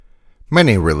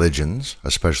Many religions,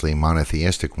 especially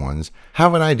monotheistic ones,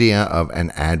 have an idea of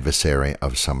an adversary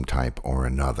of some type or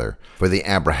another. For the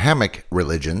Abrahamic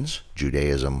religions,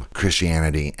 Judaism,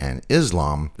 Christianity, and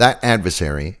Islam, that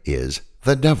adversary is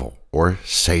the devil, or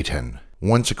Satan.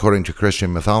 Once, according to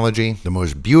Christian mythology, the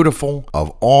most beautiful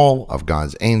of all of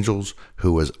God's angels,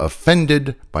 who was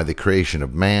offended by the creation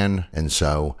of man and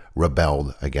so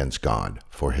rebelled against God.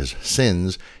 For his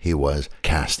sins, he was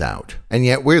cast out. And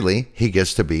yet, weirdly, he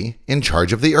gets to be in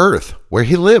charge of the earth, where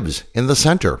he lives, in the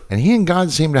center. And he and God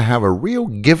seem to have a real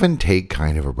give and take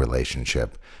kind of a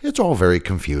relationship. It's all very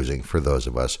confusing for those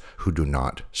of us who do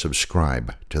not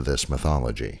subscribe to this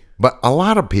mythology. But a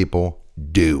lot of people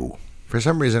do. For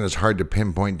some reason, it's hard to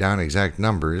pinpoint down exact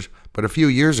numbers, but a few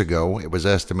years ago, it was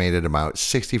estimated about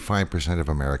 65% of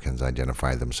Americans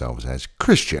identify themselves as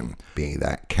Christian, being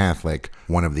that Catholic,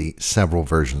 one of the several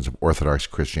versions of Orthodox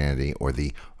Christianity, or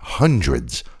the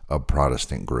hundreds of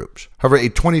Protestant groups. However, a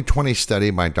 2020 study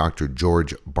by Dr.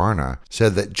 George Barna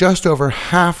said that just over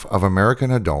half of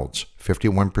American adults,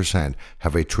 51%,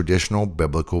 have a traditional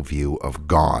biblical view of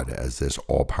God as this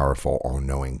all-powerful,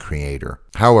 all-knowing creator.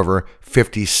 However,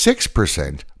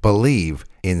 56% believe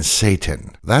in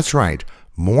Satan. That's right,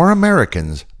 more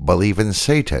Americans believe in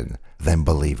Satan than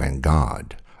believe in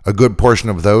God. A good portion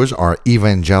of those are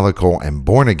evangelical and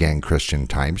born-again Christian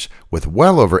types, with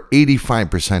well over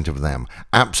 85% of them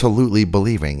absolutely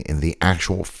believing in the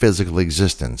actual physical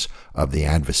existence of the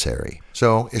adversary.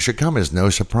 So it should come as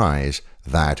no surprise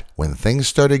that when things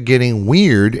started getting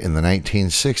weird in the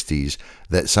 1960s,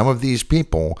 that some of these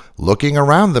people, looking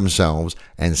around themselves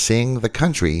and seeing the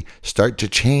country start to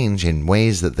change in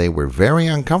ways that they were very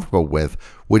uncomfortable with,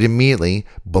 would immediately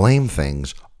blame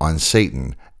things on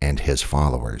Satan and his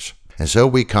followers. And so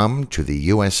we come to the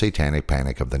U.S. Satanic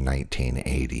Panic of the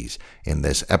 1980s in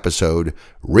this episode,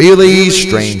 Really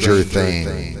Stranger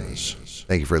Things.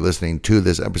 Thank you for listening to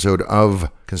this episode of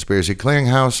Conspiracy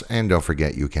Clearinghouse, and don't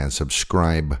forget you can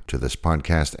subscribe to this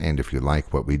podcast, and if you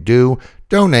like what we do,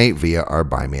 donate via our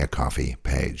Buy Me a Coffee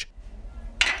page.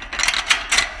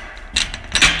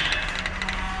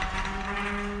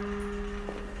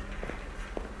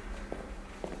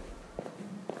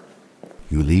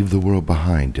 You leave the world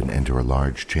behind and enter a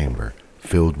large chamber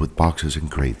filled with boxes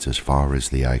and crates as far as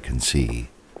the eye can see.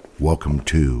 Welcome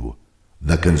to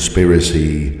the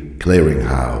Conspiracy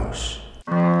Clearinghouse,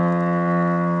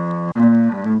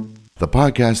 the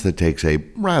podcast that takes a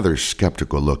rather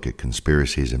skeptical look at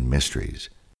conspiracies and mysteries.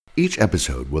 Each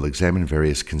episode will examine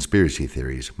various conspiracy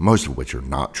theories, most of which are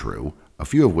not true, a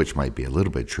few of which might be a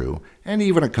little bit true, and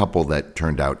even a couple that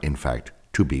turned out, in fact,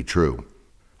 to be true.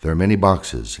 There are many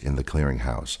boxes in the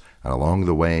clearinghouse, and along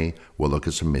the way, we'll look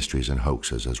at some mysteries and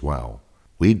hoaxes as well.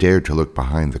 We dare to look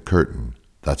behind the curtain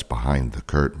that's behind the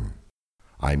curtain.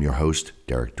 I'm your host,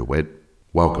 Derek DeWitt.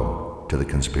 Welcome to the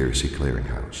Conspiracy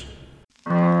Clearinghouse.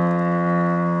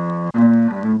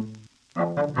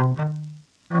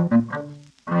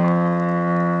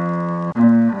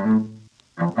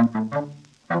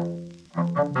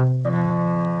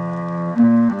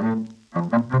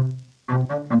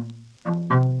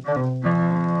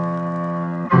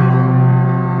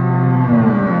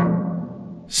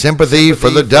 Sympathy for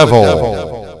the Devil,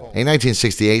 a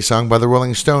 1968 song by the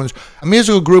Rolling Stones, a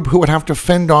musical group who would have to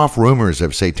fend off rumors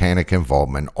of satanic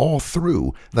involvement all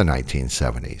through the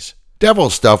 1970s.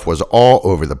 Devil stuff was all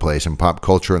over the place in pop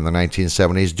culture in the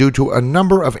 1970s due to a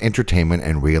number of entertainment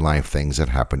and real-life things that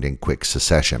happened in quick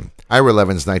succession. Ira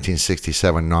Levin's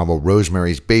 1967 novel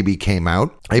Rosemary's Baby came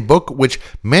out, a book which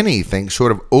many think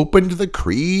sort of opened the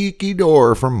creaky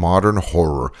door for modern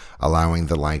horror, allowing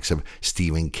the likes of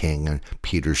Stephen King and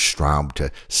Peter Straub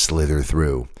to slither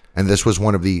through. And this was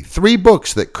one of the 3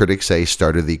 books that critics say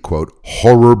started the, quote,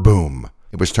 horror boom.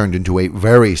 It was turned into a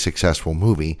very successful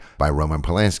movie by Roman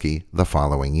Polanski the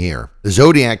following year. The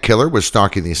Zodiac Killer was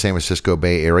stalking the San Francisco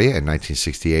Bay Area in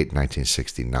 1968 and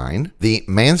 1969. The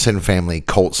Manson family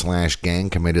cult/gang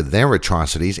committed their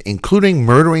atrocities, including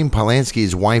murdering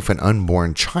Polanski's wife and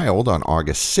unborn child on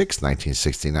August 6,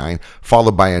 1969,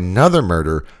 followed by another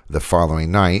murder the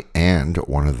following night, and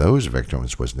one of those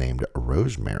victims was named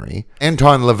Rosemary.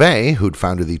 Anton LaVey, who'd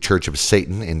founded the Church of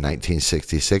Satan in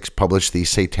 1966, published the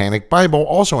Satanic Bible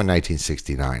also in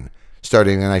 1969.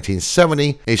 Starting in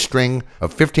 1970, a string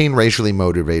of 15 racially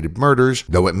motivated murders,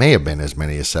 though it may have been as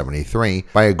many as 73,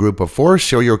 by a group of 4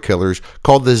 serial killers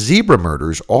called the Zebra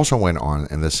Murders also went on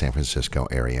in the San Francisco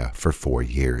area for 4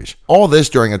 years. All this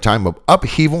during a time of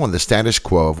upheaval in the status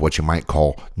quo of what you might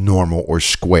call normal or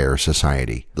square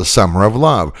society. The Summer of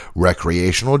Love,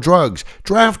 recreational drugs,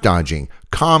 draft dodging,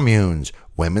 communes,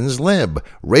 women's lib,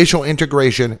 racial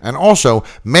integration, and also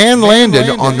man landed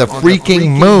on the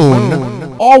freaking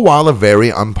moon, all while a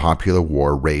very unpopular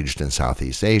war raged in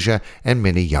Southeast Asia and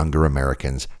many younger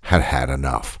Americans had had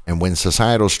enough. And when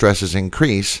societal stresses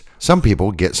increase, some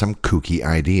people get some kooky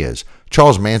ideas.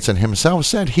 Charles Manson himself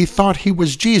said he thought he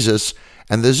was Jesus,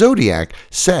 and the Zodiac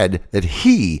said that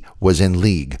he was in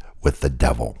league with the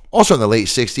devil. Also in the late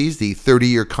 60s, the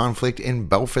 30-year conflict in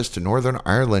Belfast, Northern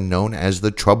Ireland, known as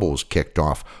the Troubles, kicked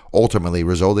off, ultimately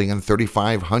resulting in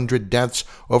 3,500 deaths,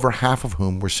 over half of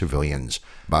whom were civilians.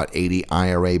 About 80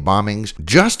 IRA bombings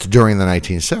just during the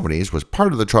 1970s was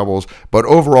part of the Troubles, but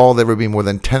overall there would be more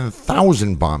than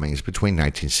 10,000 bombings between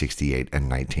 1968 and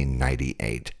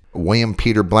 1998. William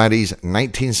Peter Blatty's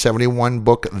 1971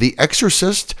 book, The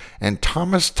Exorcist, and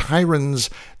Thomas Tyrion's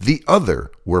The Other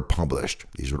were published.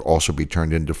 These would also be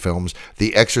turned into films.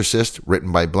 The Exorcist,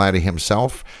 written by Blatty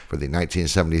himself, for the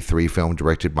 1973 film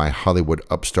directed by Hollywood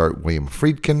upstart William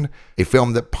Friedkin, a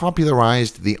film that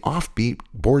popularized the offbeat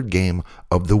board game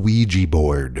of the Ouija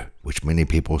board, which many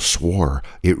people swore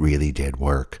it really did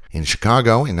work. In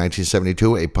Chicago, in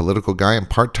 1972, a political guy and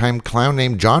part-time clown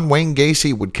named John Wayne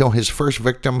Gacy would kill his first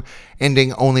victim,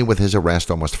 ending only with his arrest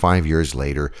almost 5 years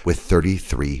later, with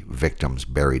 33 victims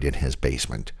buried in his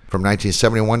basement. From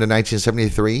 1971 to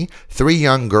 1973, 3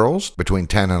 young girls between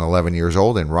 10 and 11 years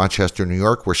old in Rochester, New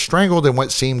York, were strangled in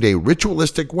what seemed a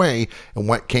ritualistic way in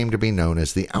what came to be known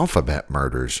as the Alphabet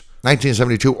Murders.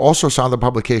 1972 also saw the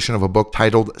publication of a book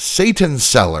titled Satan's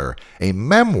Cellar, a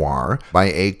memoir by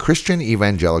a Christian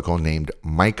evangelical named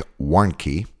Mike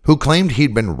Warnke, who claimed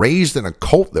he'd been raised in a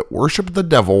cult that worshipped the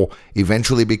devil,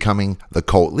 eventually becoming the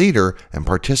cult leader and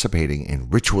participating in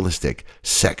ritualistic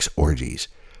sex orgies.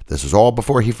 This was all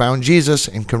before he found Jesus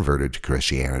and converted to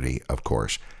Christianity, of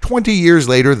course. 20 years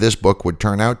later, this book would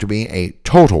turn out to be a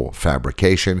total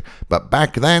fabrication, but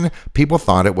back then, people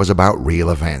thought it was about real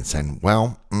events, and,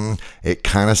 well, it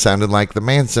kind of sounded like the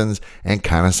Mansons and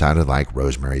kind of sounded like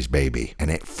Rosemary's Baby, and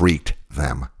it freaked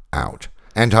them out.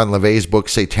 Anton LaVey's book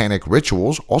Satanic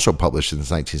Rituals, also published in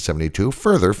 1972,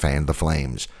 further fanned the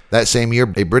flames. That same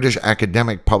year, a British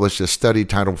academic published a study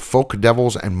titled Folk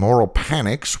Devils and Moral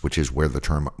Panics, which is where the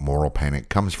term moral panic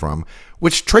comes from,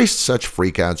 which traced such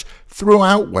freakouts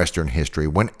throughout Western history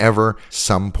whenever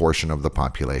some portion of the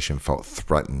population felt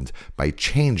threatened by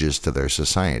changes to their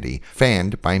society,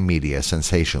 fanned by media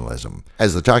sensationalism.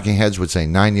 As the Talking Heads would say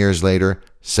 9 years later,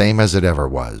 same as it ever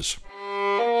was.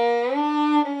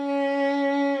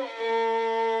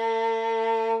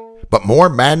 But more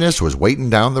madness was waiting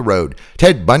down the road.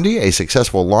 Ted Bundy, a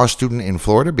successful law student in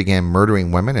Florida, began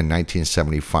murdering women in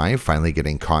 1975, finally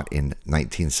getting caught in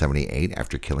 1978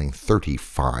 after killing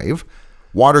 35.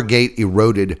 Watergate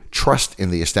eroded trust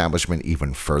in the establishment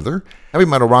even further. Heavy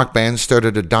metal rock bands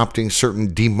started adopting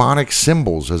certain demonic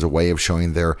symbols as a way of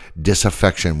showing their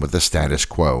disaffection with the status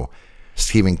quo.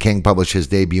 Stephen King published his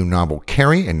debut novel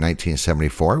Carrie in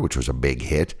 1974, which was a big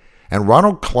hit. And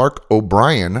Ronald Clark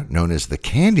O'Brien, known as the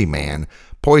Candyman,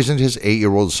 poisoned his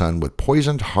 8-year-old son with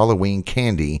poisoned Halloween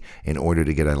candy in order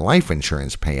to get a life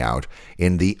insurance payout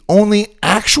in the only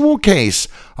actual case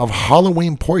of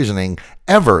Halloween poisoning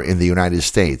ever in the United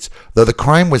States, though the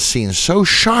crime was seen so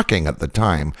shocking at the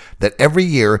time that every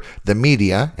year the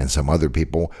media and some other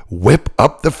people whip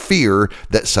up the fear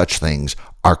that such things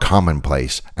are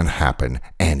commonplace and happen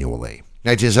annually.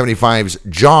 1975's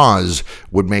Jaws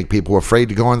would make people afraid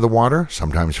to go in the water,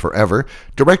 sometimes forever,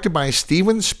 directed by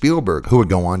Steven Spielberg, who would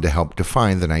go on to help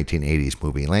define the 1980s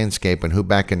movie landscape and who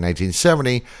back in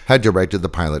 1970 had directed the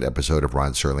pilot episode of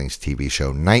Rod Serling's TV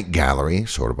show Night Gallery,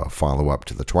 sort of a follow-up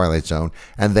to The Twilight Zone,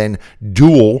 and then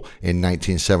Duel in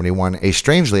 1971, a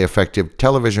strangely effective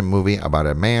television movie about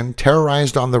a man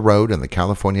terrorized on the road in the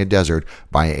California desert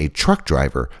by a truck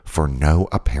driver for no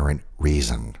apparent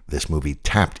reason. This movie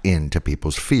tapped into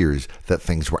people's fears that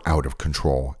things were out of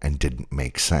control and didn't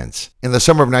make sense. In the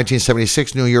summer of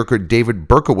 1976, New Yorker David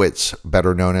Berkowitz,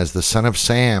 better known as the Son of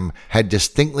Sam, had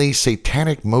distinctly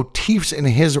satanic motifs in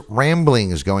his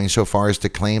ramblings, going so far as to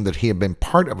claim that he had been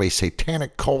part of a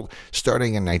satanic cult starting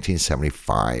in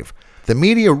 1975. The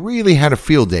media really had a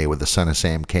field day with the Son of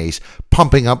Sam case,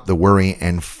 pumping up the worry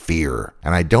and fear.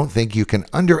 And I don't think you can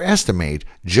underestimate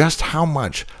just how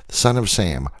much the Son of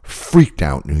Sam freaked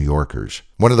out New Yorkers.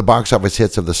 One of the box office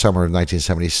hits of the summer of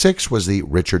 1976 was the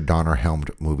Richard Donner-helmed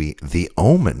movie The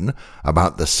Omen,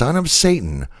 about the son of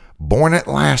Satan, born at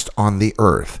last on the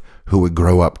earth, who would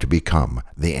grow up to become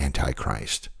the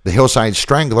Antichrist. The Hillside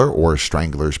Strangler, or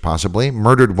Stranglers possibly,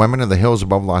 murdered women in the hills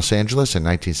above Los Angeles in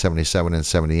 1977 and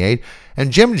 78,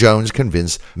 and Jim Jones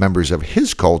convinced members of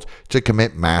his cult to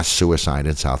commit mass suicide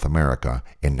in South America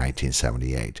in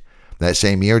 1978. That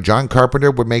same year, John Carpenter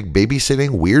would make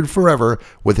babysitting weird forever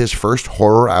with his first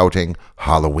horror outing,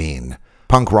 Halloween.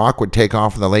 Punk rock would take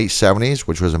off in the late 70s,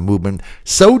 which was a movement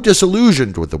so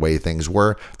disillusioned with the way things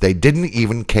were, they didn't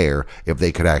even care if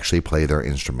they could actually play their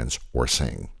instruments or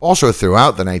sing. Also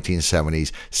throughout the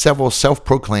 1970s, several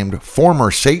self-proclaimed former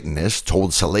Satanists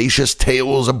told salacious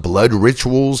tales of blood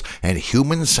rituals and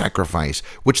human sacrifice,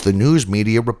 which the news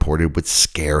media reported with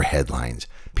scare headlines.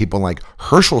 People like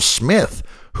Herschel Smith,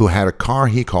 who had a car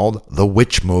he called the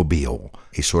Witchmobile,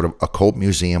 a sort of occult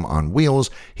museum on wheels.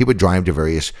 He would drive to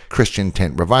various Christian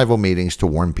tent revival meetings to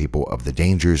warn people of the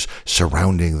dangers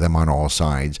surrounding them on all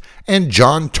sides. And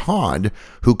John Todd,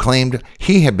 who claimed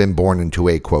he had been born into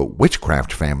a, quote,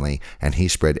 witchcraft family, and he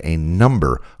spread a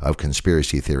number of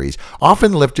conspiracy theories,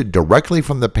 often lifted directly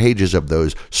from the pages of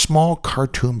those small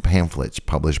cartoon pamphlets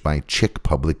published by Chick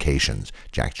Publications.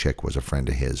 Jack Chick was a friend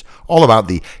of his, all about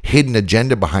the hidden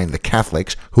agenda behind the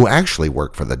Catholics, who actually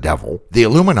work for the devil, the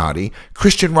Illuminati,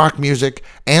 Christian rock music,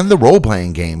 and the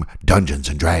role-playing game Dungeons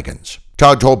 & Dragons.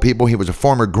 Todd told people he was a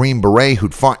former Green Beret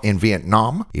who'd fought in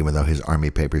Vietnam, even though his army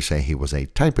papers say he was a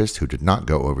typist who did not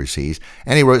go overseas,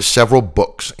 and he wrote several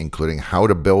books, including How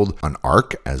to Build an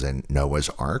Ark, as in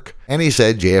Noah's Ark, and he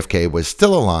said JFK was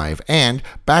still alive, and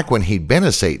back when he'd been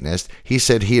a Satanist, he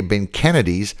said he had been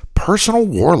Kennedy's personal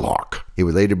warlock. He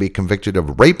would later be convicted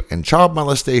of rape and child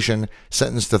molestation,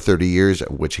 sentenced to 30 years,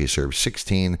 of which he served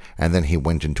 16, and then he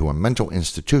went into a mental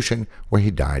institution where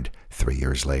he died 3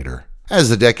 years later. As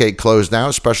the decade closed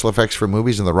out, special effects for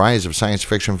movies and the rise of science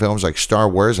fiction films like Star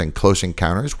Wars and Close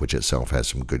Encounters, which itself has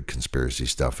some good conspiracy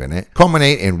stuff in it,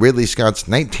 culminate in Ridley Scott's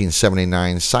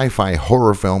 1979 sci-fi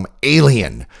horror film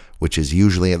Alien, which is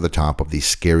usually at the top of the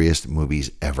scariest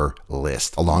movies ever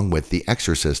list, along with The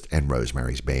Exorcist and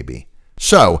Rosemary's Baby.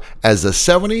 So, as the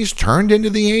 70s turned into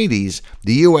the 80s,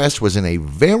 the U.S. was in a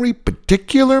very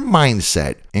particular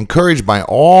mindset, encouraged by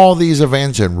all these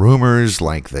events and rumors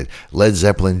like that Led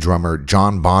Zeppelin drummer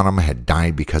John Bonham had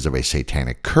died because of a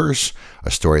satanic curse, a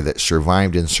story that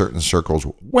survived in certain circles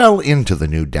well into the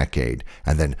new decade,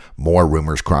 and then more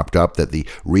rumors cropped up that the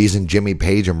reason Jimmy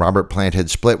Page and Robert Plant had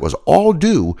split was all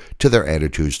due to their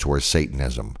attitudes towards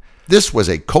Satanism. This was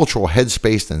a cultural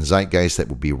headspace and zeitgeist that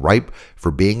would be ripe for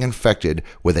being infected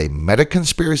with a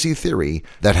meta-conspiracy theory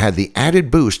that had the added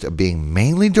boost of being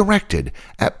mainly directed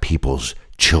at people's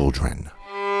children.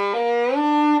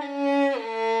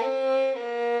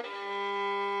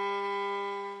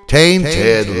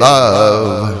 Tainted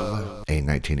Love, a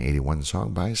 1981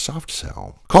 song by Soft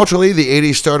Cell. Culturally, the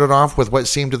 80s started off with what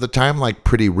seemed at the time like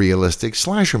pretty realistic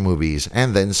slasher movies,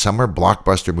 and then summer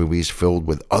blockbuster movies filled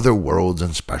with other worlds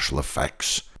and special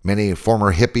effects. Many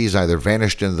former hippies either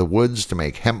vanished into the woods to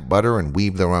make hemp butter and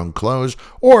weave their own clothes,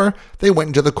 or they went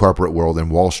into the corporate world in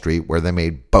Wall Street where they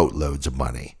made boatloads of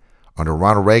money. Under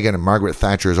Ronald Reagan and Margaret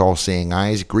Thatcher's all-seeing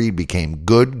eyes, greed became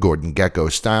good, Gordon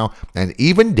Gekko style, and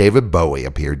even David Bowie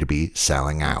appeared to be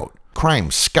selling out. Crime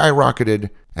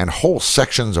skyrocketed, and whole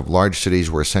sections of large cities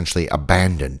were essentially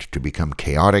abandoned to become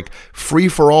chaotic,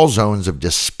 free-for-all zones of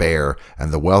despair,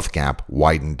 and the wealth gap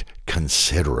widened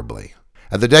considerably.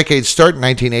 At the decade's start in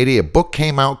 1980, a book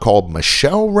came out called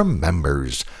Michelle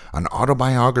Remembers, an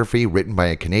autobiography written by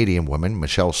a Canadian woman,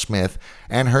 Michelle Smith,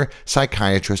 and her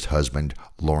psychiatrist husband,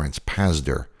 Lawrence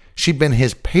Pazder. She'd been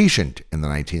his patient in the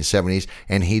 1970s,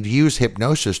 and he'd used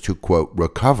hypnosis to, quote,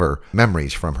 recover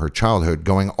memories from her childhood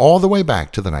going all the way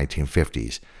back to the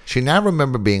 1950s. She now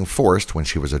remembered being forced, when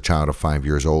she was a child of 5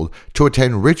 years old, to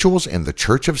attend rituals in the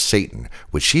Church of Satan,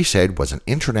 which she said was an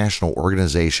international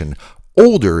organization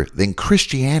older than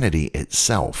Christianity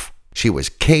itself. She was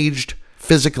caged,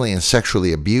 physically and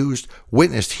sexually abused,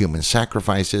 witnessed human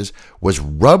sacrifices, was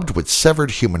rubbed with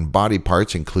severed human body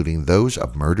parts, including those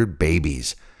of murdered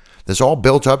babies. This all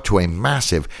built up to a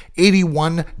massive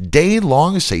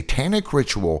 81-day-long satanic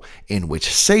ritual in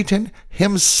which Satan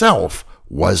himself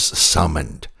was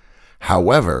summoned.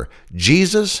 However,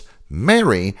 Jesus,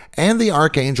 Mary, and the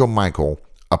Archangel Michael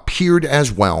appeared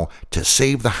as well to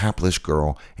save the hapless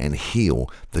girl and heal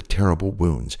the terrible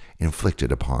wounds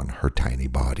inflicted upon her tiny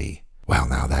body. Well,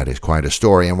 now that is quite a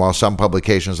story, and while some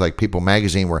publications like People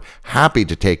magazine were happy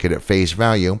to take it at face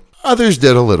value, others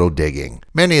did a little digging.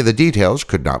 Many of the details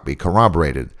could not be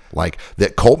corroborated, like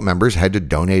that cult members had to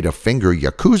donate a finger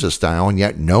Yakuza style, and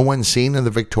yet no one seen in the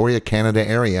Victoria, Canada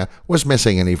area was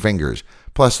missing any fingers.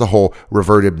 Plus, the whole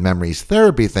reverted memories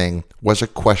therapy thing was a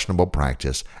questionable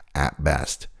practice at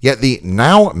best. Yet the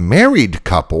now married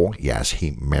couple, yes,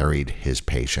 he married his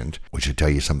patient, which should tell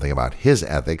you something about his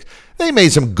ethics, they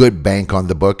made some good bank on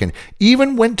the book and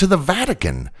even went to the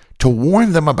Vatican to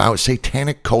warn them about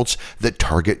satanic cults that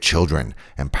target children,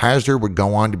 and Pazder would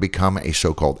go on to become a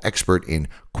so-called expert in,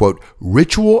 quote,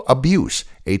 ritual abuse,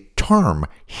 a term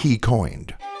he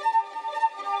coined.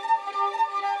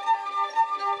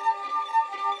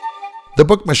 The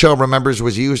book, Michelle remembers,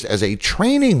 was used as a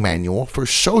training manual for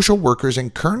social workers in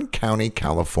Kern County,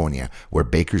 California, where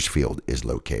Bakersfield is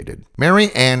located. Mary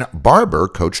Ann Barber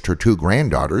coached her 2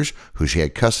 granddaughters, who she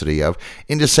had custody of,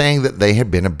 into saying that they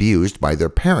had been abused by their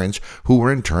parents, who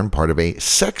were in turn part of a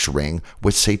sex ring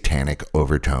with satanic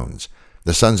overtones.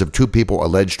 The sons of 2 people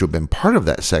alleged to have been part of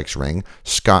that sex ring,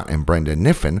 Scott and Brenda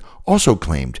Niffen, also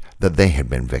claimed that they had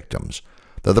been victims.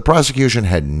 Though the prosecution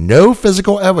had no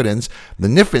physical evidence, the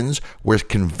Niffens were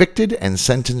convicted and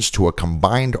sentenced to a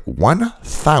combined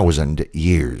 1,000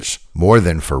 years, more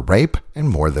than for rape and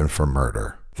more than for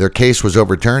murder. Their case was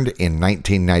overturned in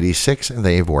 1996, and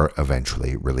they were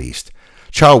eventually released.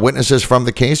 Child witnesses from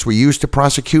the case were used to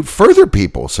prosecute further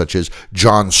people, such as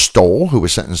John Stoll, who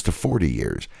was sentenced to 40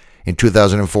 years. In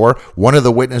 2004, one of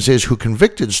the witnesses who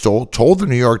convicted Stoll told the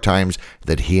New York Times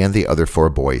that he and the other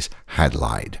 4 boys had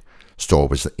lied. Stoll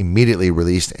was immediately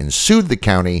released and sued the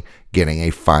county, getting a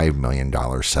 $5 million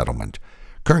settlement.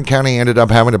 Kern County ended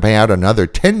up having to pay out another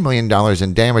 $10 million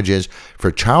in damages for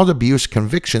child abuse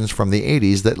convictions from the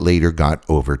 80s that later got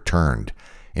overturned.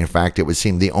 In fact, it would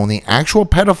seem the only actual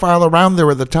pedophile around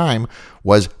there at the time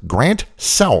was Grant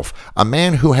Self, a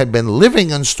man who had been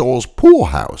living in Stoll's pool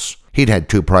house. He'd had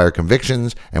 2 prior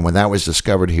convictions, and when that was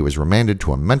discovered, he was remanded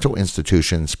to a mental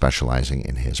institution specializing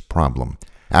in his problem.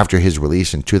 After his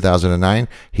release in 2009,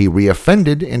 he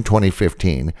reoffended in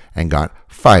 2015 and got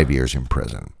 5 years in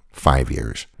prison. 5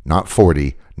 years. Not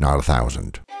 40, not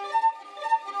 1,000.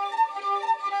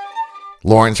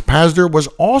 Lawrence Pazder was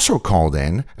also called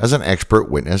in as an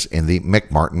expert witness in the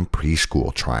McMartin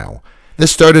preschool trial.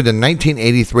 This started in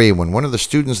 1983 when one of the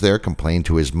students there complained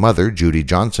to his mother, Judy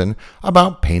Johnson,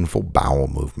 about painful bowel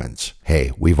movements.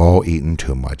 Hey, we've all eaten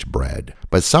too much bread.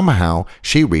 But somehow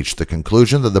she reached the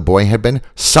conclusion that the boy had been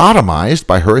sodomized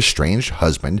by her estranged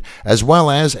husband, as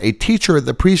well as a teacher at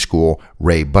the preschool,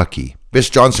 Ray Buckey. Miss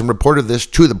Johnson reported this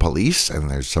to the police, and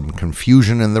there's some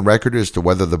confusion in the record as to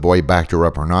whether the boy backed her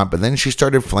up or not, but then she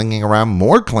started flinging around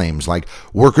more claims like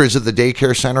workers at the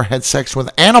daycare center had sex with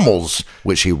animals,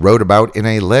 which she wrote about in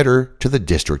a letter to the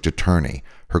district attorney.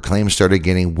 Her claims started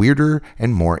getting weirder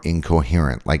and more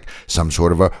incoherent, like some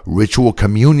sort of a ritual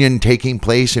communion taking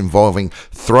place involving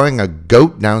throwing a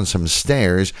goat down some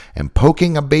stairs and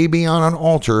poking a baby on an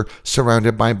altar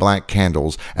surrounded by black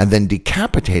candles, and then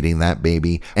decapitating that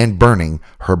baby and burning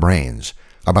her brains.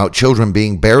 About children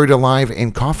being buried alive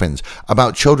in coffins,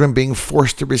 about children being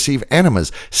forced to receive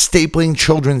enemas, stapling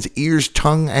children's ears,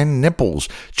 tongue, and nipples,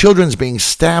 children's being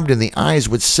stabbed in the eyes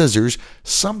with scissors,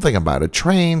 something about a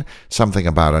train, something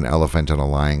about an elephant and a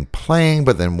lion playing,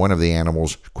 but then one of the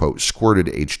animals, quote, squirted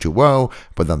H2O,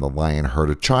 but then the lion hurt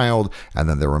a child, and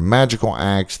then there were magical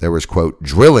acts, there was, quote,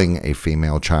 drilling a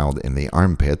female child in the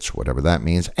armpits, whatever that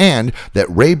means, and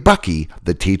that Ray Buckey,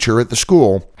 the teacher at the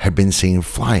school, had been seen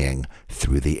flying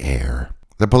through the air.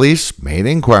 The police made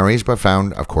inquiries but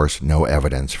found, of course, no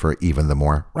evidence for even the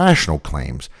more rational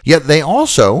claims. Yet they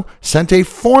also sent a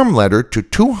form letter to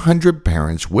 200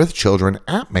 parents with children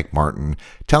at McMartin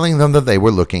telling them that they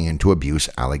were looking into abuse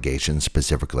allegations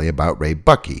specifically about Ray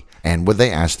Buckey, and would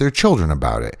they ask their children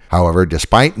about it. However,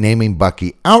 despite naming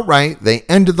Buckey outright, they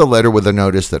ended the letter with a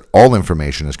notice that all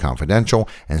information is confidential,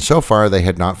 and so far they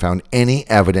had not found any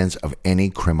evidence of any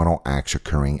criminal acts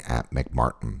occurring at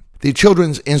McMartin. The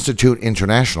Children's Institute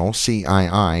International,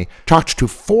 CII, talked to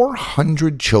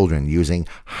 400 children using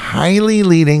highly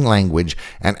leading language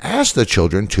and asked the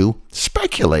children to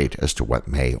speculate as to what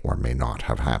may or may not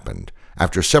have happened.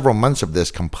 After several months of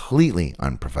this completely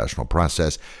unprofessional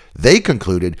process, they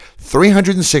concluded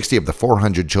 360 of the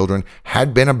 400 children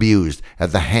had been abused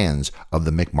at the hands of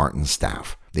the McMartin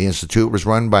staff. The institute was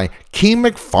run by Key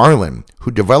McFarlane,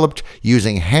 who developed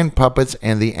using hand puppets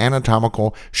and the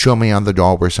anatomical show me on the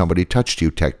doll where somebody touched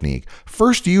you technique,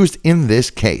 first used in this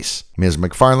case. Ms.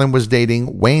 McFarlane was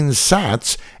dating Wayne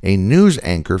Satz, a news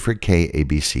anchor for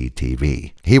KABC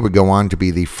TV. He would go on to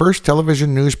be the first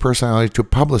television news personality to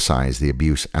publicize the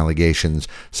abuse allegations,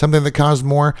 something that caused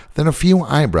more than a few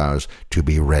eyebrows to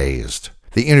be raised.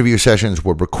 The interview sessions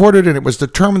were recorded, and it was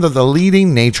determined that the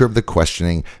leading nature of the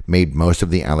questioning made most of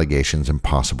the allegations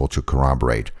impossible to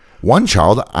corroborate. One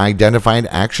child identified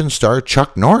action star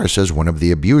Chuck Norris as one of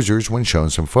the abusers when shown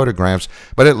some photographs,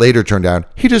 but it later turned out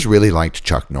he just really liked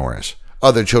Chuck Norris.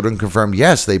 Other children confirmed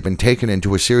yes, they've been taken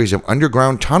into a series of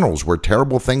underground tunnels where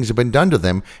terrible things have been done to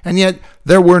them, and yet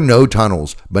there were no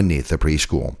tunnels beneath the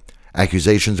preschool.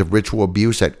 Accusations of ritual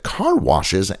abuse at car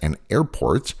washes and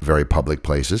airports, very public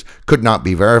places, could not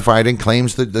be verified, and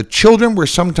claims that the children were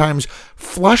sometimes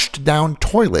flushed down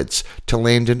toilets to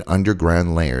land in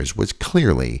underground layers was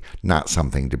clearly not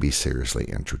something to be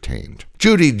seriously entertained.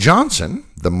 Judy Johnson,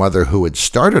 the mother who had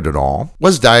started it all,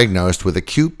 was diagnosed with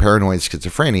acute paranoid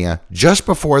schizophrenia just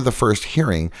before the first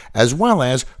hearing, as well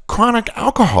as chronic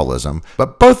alcoholism,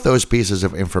 but both those pieces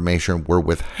of information were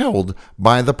withheld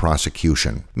by the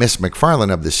prosecution. Miss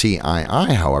McFarland of the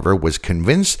CII, however, was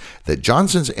convinced that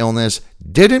Johnson's illness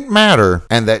didn't matter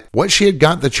and that what she had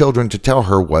got the children to tell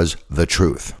her was the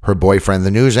truth. Her boyfriend,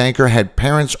 the news anchor, had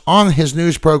parents on his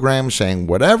news program saying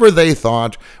whatever they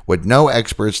thought with no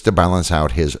experts to balance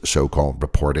out his so-called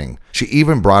reporting. She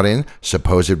even brought in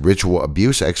supposed ritual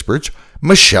abuse experts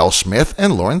Michelle Smith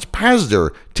and Lawrence Pazder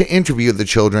to interview the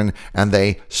children, and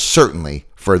they certainly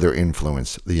further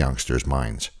influenced the youngsters'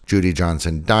 minds. Judy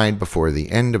Johnson died before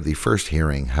the end of the first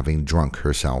hearing, having drunk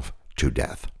herself to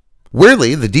death.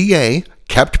 Weirdly, the DA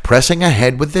kept pressing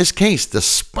ahead with this case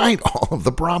despite all of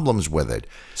the problems with it.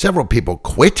 Several people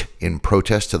quit in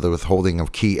protest to the withholding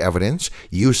of key evidence,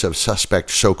 use of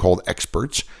suspect so-called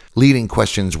experts, leading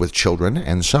questions with children,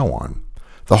 and so on.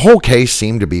 The whole case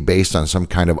seemed to be based on some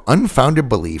kind of unfounded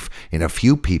belief in a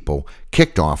few people,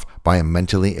 kicked off by a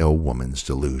mentally ill woman's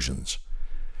delusions.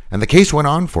 And the case went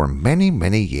on for many,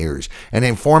 many years. An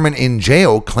informant in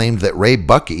jail claimed that Ray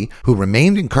Buckey, who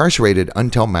remained incarcerated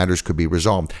until matters could be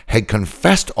resolved, had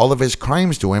confessed all of his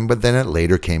crimes to him, but then it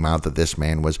later came out that this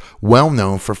man was well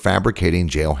known for fabricating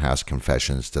jailhouse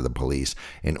confessions to the police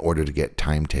in order to get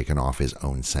time taken off his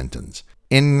own sentence.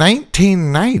 In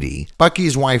 1990,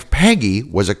 Buckey's wife Peggy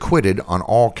was acquitted on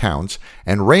all counts,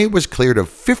 and Ray was cleared of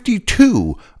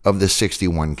 52 of the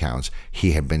 61 counts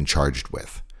he had been charged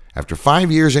with. After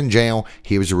 5 years in jail,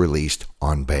 he was released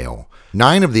on bail.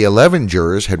 9 of the 11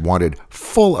 jurors had wanted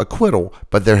full acquittal,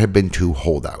 but there had been 2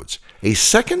 holdouts. A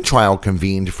second trial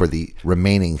convened for the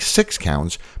remaining 6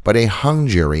 counts, but a hung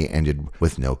jury ended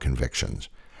with no convictions.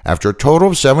 After a total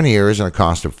of 7 years and a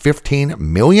cost of $15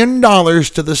 million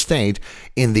to the state,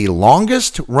 in the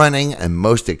longest running and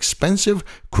most expensive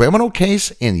criminal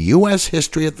case in U.S.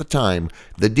 history at the time,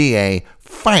 the DA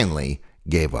finally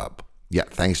gave up. Yet,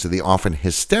 thanks to the often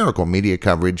hysterical media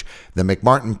coverage, the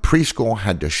McMartin preschool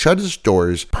had to shut its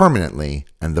doors permanently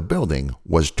and the building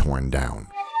was torn down.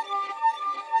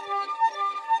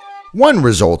 One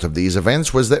result of these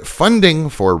events was that funding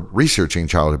for researching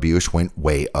child abuse went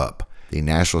way up. The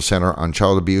National Center on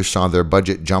Child Abuse saw their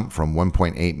budget jump from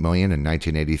 $1.8 million in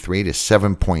 1983 to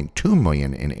 $7.2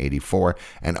 million in 84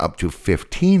 and up to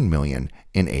 $15 million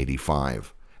in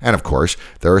 85. And of course,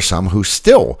 there are some who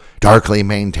still darkly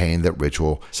maintain that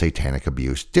ritual satanic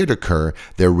abuse did occur,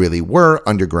 there really were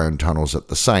underground tunnels at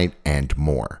the site, and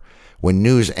more. When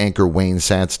news anchor Wayne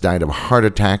Satz died of a heart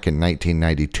attack in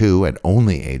 1992 at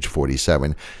only age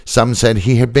 47, some said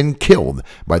he had been killed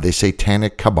by the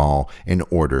satanic cabal in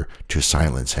order to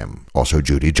silence him. Also,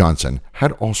 Judy Johnson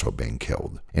had also been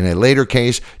killed. In a later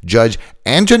case, Judge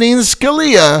Antonin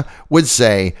Scalia would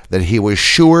say that he was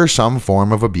sure some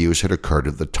form of abuse had occurred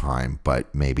at the time, but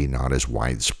maybe not as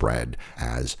widespread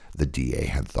as the DA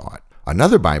had thought.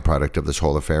 Another byproduct of this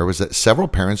whole affair was that several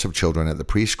parents of children at the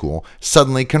preschool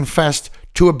suddenly confessed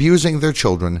to abusing their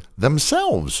children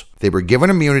themselves. They were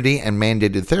given immunity and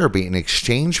mandated therapy in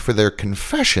exchange for their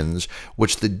confessions,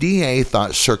 which the DA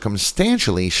thought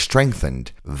circumstantially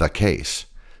strengthened the case.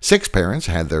 6 parents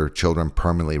had their children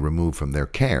permanently removed from their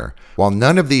care. While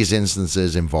none of these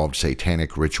instances involved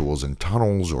satanic rituals in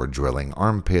tunnels or drilling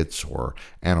armpits or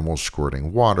animals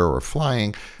squirting water or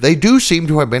flying, they do seem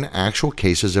to have been actual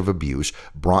cases of abuse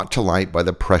brought to light by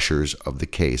the pressures of the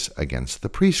case against the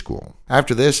preschool.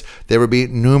 After this, there would be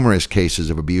numerous cases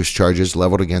of abuse charges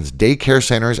leveled against daycare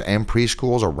centers and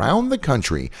preschools around the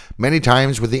country, many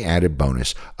times with the added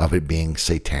bonus of it being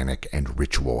satanic and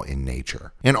ritual in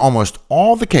nature. In almost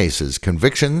all the cases,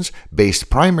 convictions based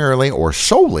primarily or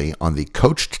solely on the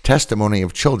coached testimony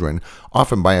of children,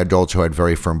 often by adults who had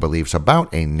very firm beliefs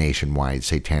about a nationwide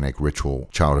satanic ritual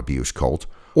child abuse cult,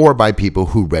 or by people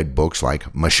who read books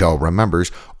like Michelle Remembers,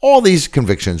 all these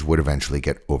convictions would eventually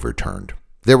get overturned.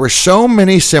 There were so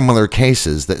many similar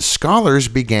cases that scholars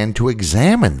began to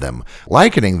examine them,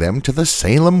 likening them to the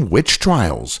Salem witch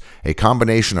trials, a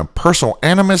combination of personal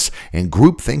animus and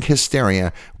groupthink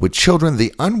hysteria, with children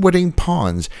the unwitting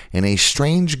pawns in a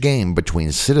strange game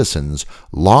between citizens,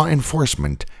 law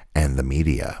enforcement, and the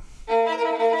media.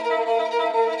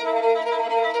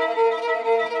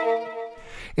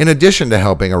 In addition to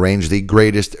helping arrange the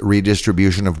greatest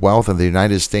redistribution of wealth in the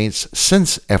United States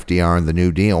since FDR and the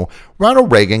New Deal,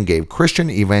 Ronald Reagan gave Christian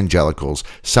evangelicals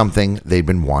something they'd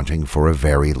been wanting for a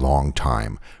very long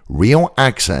time: real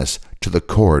access to the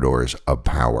corridors of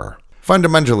power.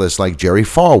 Fundamentalists like Jerry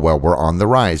Falwell were on the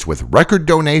rise with record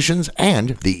donations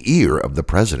and the ear of the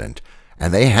president.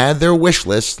 And they had their wish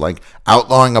lists like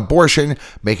outlawing abortion,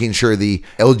 making sure the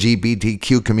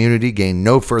LGBTQ community gained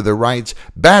no further rights,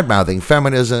 bad-mouthing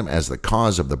feminism as the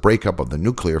cause of the breakup of the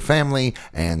nuclear family,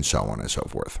 and so on and so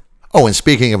forth. Oh, and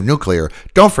speaking of nuclear,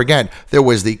 don't forget there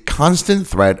was the constant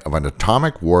threat of an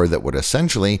atomic war that would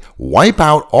essentially wipe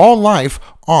out all life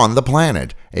on the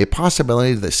planet, a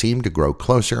possibility that seemed to grow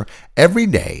closer every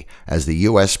day as the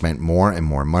U.S. spent more and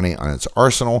more money on its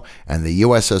arsenal, and the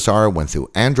USSR went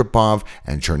through Andropov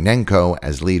and Chernenko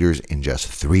as leaders in just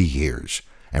 3 years.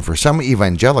 And for some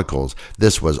evangelicals,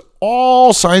 this was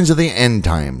all signs of the end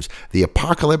times, the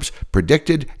apocalypse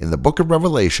predicted in the book of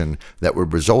Revelation that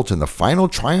would result in the final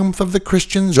triumph of the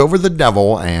Christians over the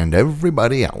devil and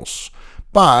everybody else.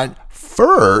 But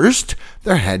first,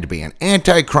 there had to be an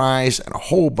antichrist and a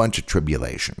whole bunch of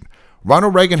tribulation.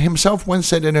 Ronald Reagan himself once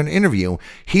said in an interview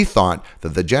he thought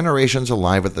that the generations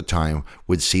alive at the time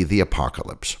would see the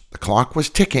apocalypse. The clock was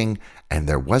ticking, and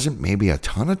there wasn't maybe a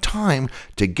ton of time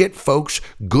to get folks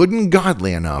good and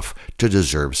godly enough to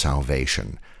deserve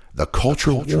salvation. The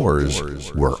cultural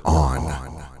wars were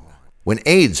on. When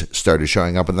AIDS started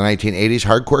showing up in the 1980s,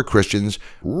 hardcore Christians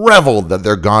reveled that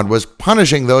their God was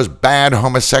punishing those bad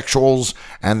homosexuals,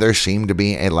 and there seemed to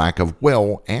be a lack of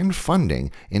will and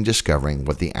funding in discovering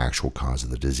what the actual cause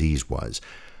of the disease was.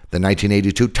 The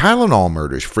 1982 Tylenol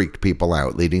murders freaked people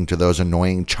out, leading to those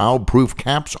annoying child-proof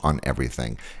caps on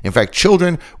everything. In fact,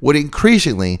 children would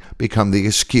increasingly become the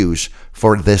excuse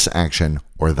for this action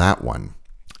or that one.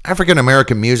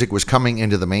 African-American music was coming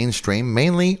into the mainstream,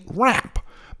 mainly rap,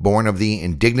 born of the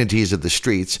indignities of the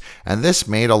streets, and this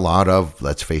made a lot of,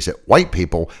 let's face it, white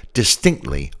people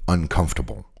distinctly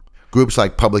uncomfortable. Groups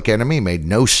like Public Enemy made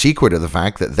no secret of the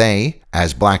fact that they,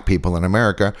 as black people in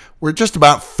America, were just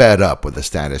about fed up with the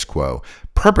status quo,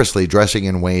 purposely dressing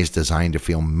in ways designed to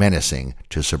feel menacing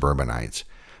to suburbanites.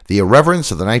 The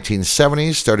irreverence of the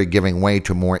 1970s started giving way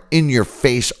to more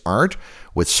in-your-face art,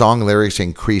 with song lyrics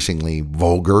increasingly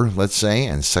vulgar, let's say,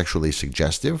 and sexually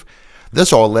suggestive.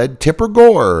 This all led Tipper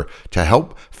Gore to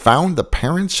help found the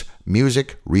Parents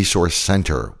Music Resource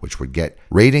Center, which would get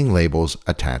rating labels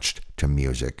attached to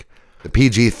music. The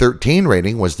PG-13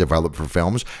 rating was developed for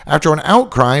films after an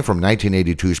outcry from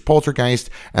 1982's Poltergeist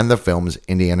and the films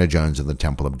Indiana Jones and the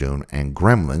Temple of Doom and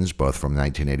Gremlins, both from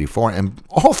 1984, and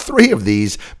all three of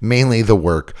these mainly the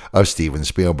work of Steven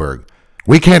Spielberg.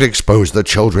 "We can't expose the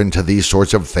children to these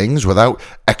sorts of things without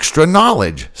extra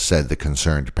knowledge," said the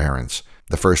concerned parents.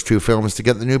 The first two films to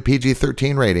get the new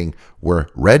PG-13 rating were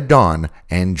Red Dawn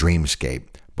and Dreamscape,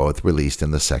 both released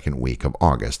in the second week of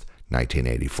August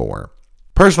 1984.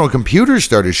 Personal computers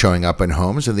started showing up in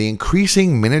homes, and the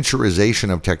increasing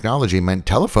miniaturization of technology meant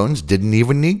telephones didn't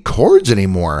even need cords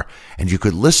anymore, and you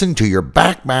could listen to your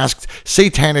backmasked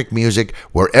satanic music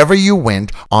wherever you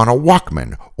went on a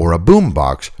Walkman or a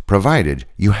boombox, provided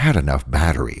you had enough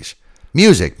batteries.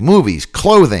 Music, movies,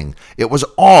 clothing, it was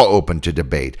all open to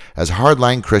debate, as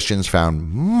hardline Christians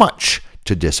found much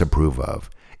to disapprove of.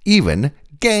 Even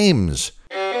games.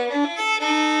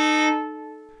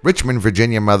 Richmond,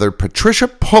 Virginia mother Patricia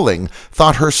Pulling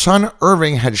thought her son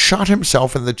Irving had shot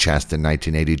himself in the chest in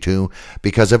 1982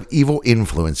 because of evil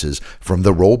influences from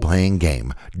the role-playing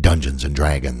game Dungeons &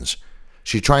 Dragons.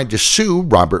 She tried to sue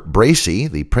Robert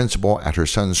Bracey, the principal at her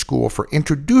son's school, for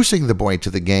introducing the boy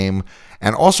to the game,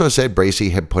 and also said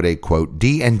Bracey had put a, quote,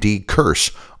 D&D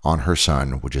curse on her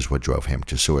son, which is what drove him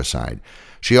to suicide.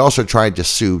 She also tried to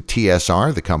sue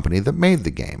TSR, the company that made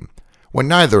the game. When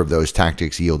neither of those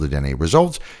tactics yielded any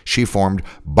results, she formed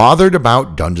Bothered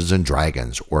About Dungeons &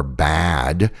 Dragons, or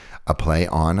BAD, a play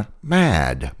on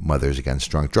MAD, Mothers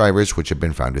Against Drunk Drivers, which had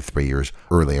been founded 3 years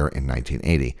earlier in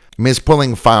 1980. Ms.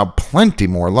 Pulling filed plenty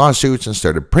more lawsuits and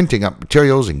started printing up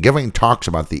materials and giving talks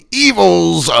about the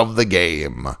evils of the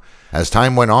game. As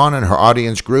time went on and her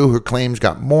audience grew, her claims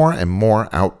got more and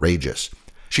more outrageous.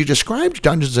 She described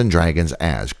Dungeons & Dragons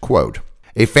as, quote,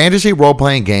 a fantasy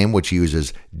role-playing game which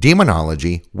uses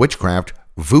demonology, witchcraft,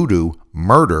 voodoo,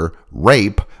 murder,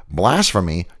 rape,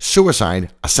 blasphemy,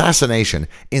 suicide, assassination,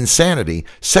 insanity,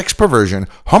 sex perversion,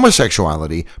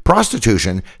 homosexuality,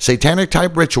 prostitution,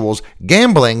 satanic-type rituals,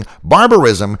 gambling,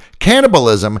 barbarism,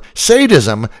 cannibalism,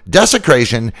 sadism,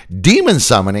 desecration, demon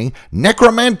summoning,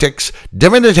 necromantics,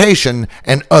 divination,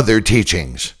 and other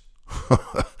teachings.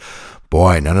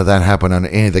 Boy, none of that happened on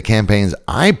any of the campaigns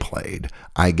I played.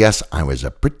 I guess I was a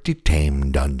pretty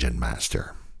tame dungeon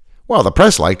master. Well, the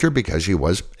press liked her because she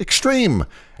was extreme,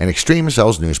 and Extreme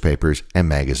sells newspapers and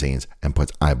magazines and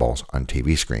puts eyeballs on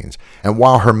TV screens. And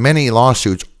while her many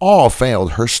lawsuits all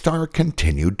failed, her star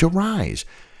continued to rise.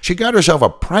 She got herself a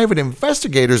private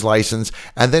investigator's license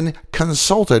and then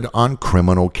consulted on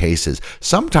criminal cases,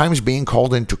 sometimes being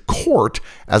called into court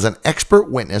as an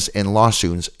expert witness in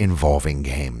lawsuits involving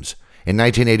games. In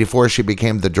 1984, she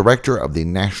became the director of the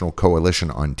National Coalition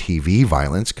on TV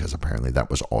Violence, because apparently that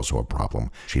was also a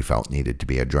problem she felt needed to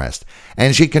be addressed.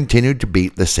 And she continued to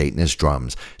beat the Satanist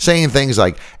drums, saying things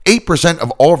like 8%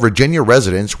 of all Virginia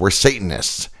residents were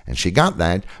Satanists. And she got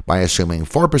that by assuming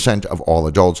 4% of all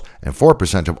adults and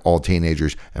 4% of all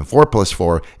teenagers, and 4 plus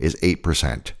 4 is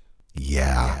 8%.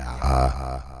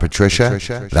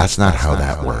 Patricia, that's not how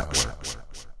that works.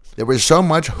 There was so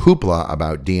much hoopla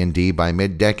about D&D by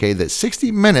mid-decade that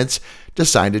 60 Minutes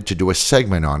decided to do a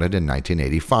segment on it in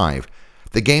 1985.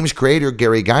 The game's creator,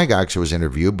 Gary Gygax, was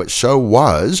interviewed, but so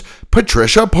was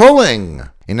Patricia Pulling.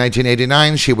 In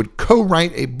 1989, she would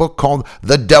co-write a book called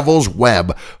The Devil's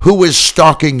Web, Who is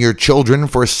Stalking Your Children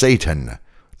for Satan?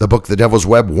 The book The Devil's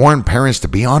Web warned parents to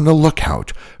be on the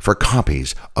lookout for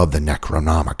copies of the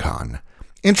Necronomicon.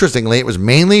 Interestingly, it was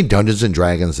mainly Dungeons &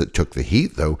 Dragons that took the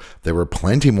heat, though there were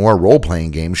plenty more role-playing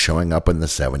games showing up in the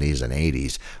 70s and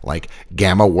 80s, like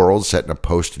Gamma World set in a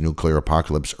post-nuclear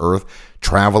apocalypse Earth,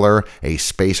 Traveler, a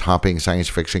space-hopping science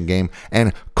fiction game,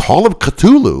 and Call of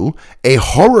Cthulhu, a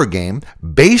horror game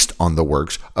based on the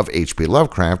works of H.P.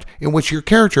 Lovecraft, in which your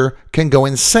character can go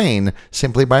insane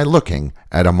simply by looking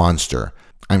at a monster.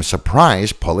 I'm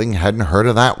surprised Pulling hadn't heard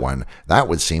of that one. That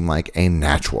would seem like a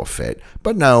natural fit.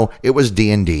 But no, it was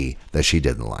D&D that she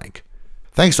didn't like.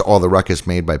 Thanks to all the ruckus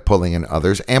made by Pulling and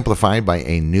others, amplified by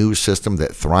a new system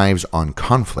that thrives on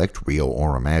conflict, real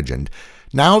or imagined,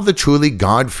 now the truly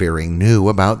God-fearing knew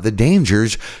about the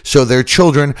dangers, so their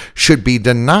children should be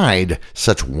denied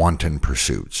such wanton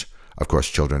pursuits. Of course,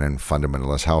 children in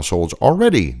fundamentalist households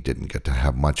already didn't get to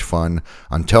have much fun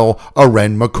until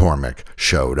Aren McCormick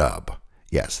showed up.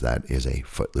 Yes, that is a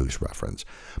Footloose reference.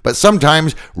 But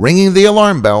sometimes ringing the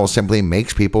alarm bell simply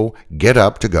makes people get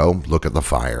up to go look at the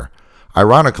fire.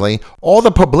 Ironically, all the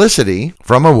publicity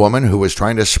from a woman who was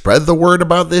trying to spread the word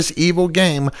about this evil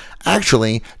game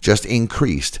actually just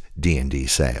increased D&D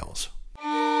sales.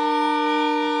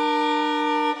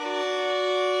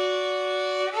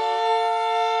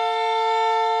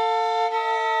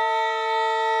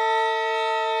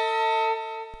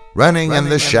 Running in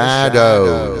the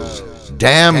shadows.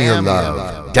 Damn your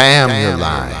love, damn your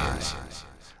lies.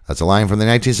 That's a line from the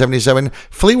 1977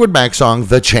 Fleetwood Mac song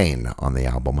The Chain on the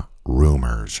album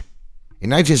Rumors.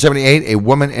 In 1978, a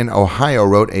woman in Ohio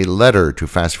wrote a letter to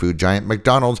fast food giant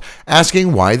McDonald's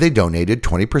asking why they donated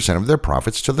 20% of their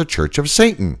profits to the Church of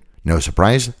Satan. No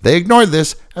surprise, they ignored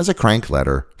this as a crank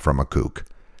letter from a kook.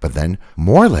 But then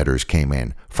more letters came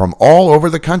in from all over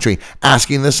the country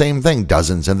asking the same thing,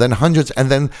 dozens and then hundreds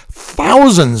and then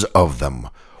thousands of them.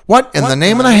 What in the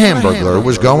name of the Hamburglar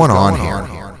was going on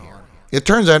here? It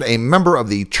turns out a member of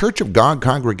the Church of God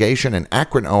congregation in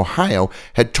Akron, Ohio,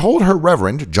 had told her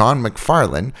Reverend John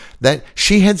McFarland that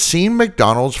she had seen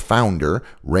McDonald's founder,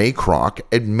 Ray Kroc,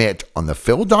 admit on the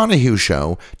Phil Donahue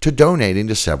Show to donating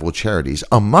to several charities,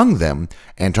 among them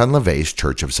Anton LaVey's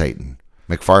Church of Satan.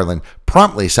 McFarland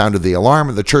promptly sounded the alarm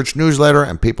in the church newsletter,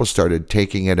 and people started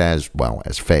taking it as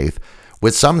faith,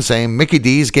 with some saying Mickey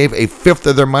D's gave a fifth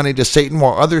of their money to Satan,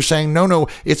 while others saying, no,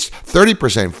 it's 30%,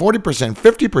 40%,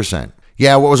 50%.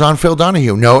 Yeah, what was on Phil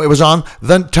Donahue? No, it was on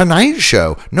The Tonight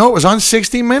Show. No, it was on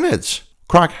 60 Minutes.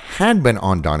 Kroc had been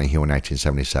on Donahue in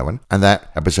 1977, and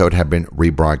that episode had been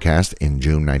rebroadcast in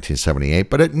June 1978,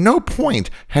 but at no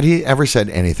point had he ever said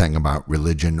anything about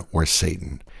religion or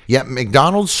Satan. Yet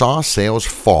McDonald's saw sales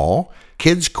fall,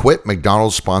 kids quit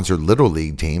McDonald's-sponsored Little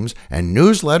League teams, and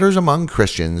newsletters among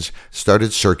Christians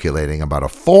started circulating about a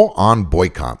full-on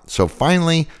boycott. So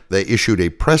finally, they issued a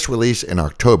press release in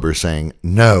October saying,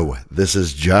 no, this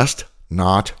is just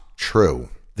not true.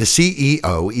 The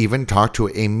CEO even talked to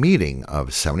a meeting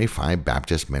of 75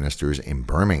 Baptist ministers in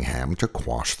Birmingham to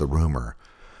quash the rumor.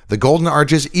 The Golden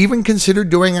Arches even considered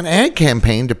doing an ad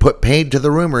campaign to put paid to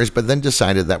the rumors, but then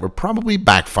decided that would probably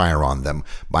backfire on them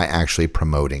by actually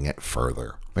promoting it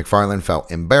further. McFarland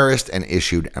felt embarrassed and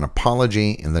issued an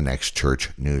apology in the next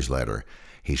church newsletter.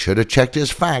 He should have checked his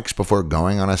facts before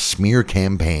going on a smear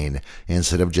campaign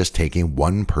instead of just taking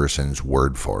one person's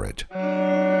word for it.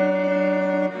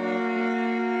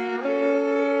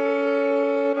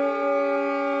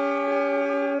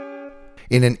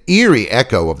 In an eerie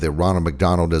echo of the Ronald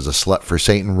McDonald as a slut for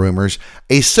Satan rumors,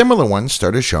 a similar one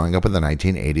started showing up in the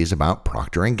 1980s about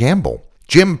Procter & Gamble.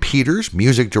 Jim Peters,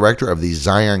 music director of the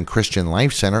Zion Christian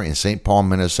Life Center in St. Paul,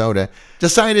 Minnesota,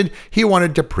 decided he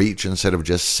wanted to preach instead of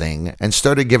just sing and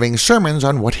started giving sermons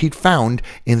on what he'd found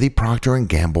in the Procter &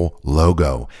 Gamble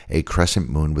logo, a crescent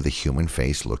moon with a human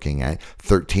face looking at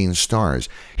 13 stars.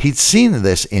 He'd seen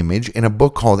this image in a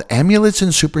book called Amulets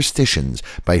and Superstitions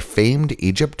by famed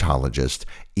Egyptologist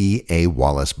E.A.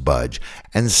 Wallace Budge.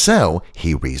 And so,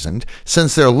 he reasoned,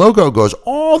 since their logo goes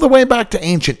all the way back to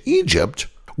ancient Egypt,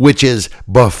 which is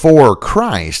before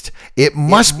Christ, it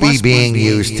must be being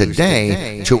used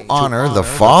today to honor the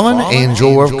fallen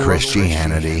angel of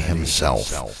Christianity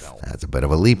himself. That's a bit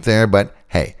of a leap there, but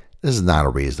hey, this is not a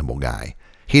reasonable guy.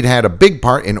 He'd had a big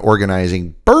part in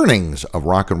organizing burnings of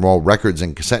rock and roll records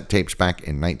and cassette tapes back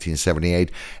in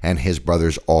 1978, and his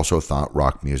brothers also thought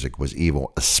rock music was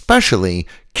evil, especially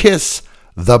Kiss,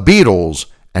 the Beatles,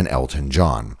 and Elton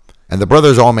John. And the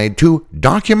brothers all made 2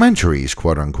 documentaries,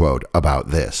 quote-unquote, about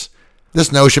this.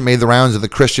 This notion made the rounds of the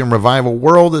Christian revival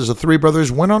world as the 3 brothers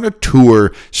went on a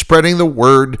tour, spreading the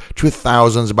word to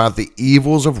thousands about the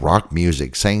evils of rock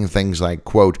music, saying things like,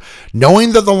 quote,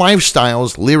 knowing that the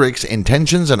lifestyles, lyrics,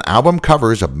 intentions, and album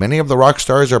covers of many of the rock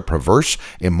stars are perverse,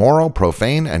 immoral,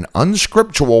 profane, and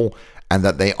unscriptural, and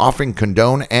that they often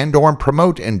condone and or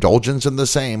promote indulgence in the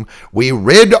same, we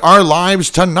rid our lives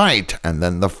tonight, and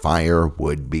then the fire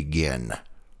would begin.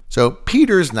 So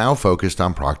Peters now focused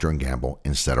on Procter & Gamble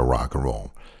instead of rock and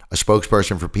roll. A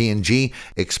spokesperson for P&G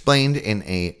explained in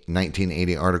a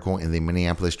 1980 article in the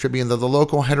Minneapolis Tribune that the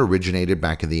logo had originated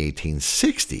back in the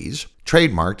 1860s,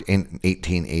 trademarked in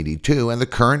 1882, and the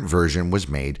current version was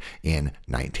made in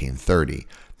 1930.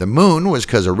 The moon was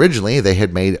because originally they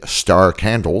had made star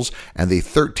candles, and the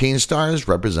 13 stars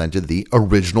represented the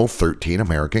original 13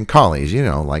 American colonies,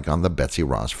 like on the Betsy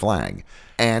Ross flag.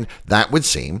 And that would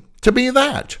seem to be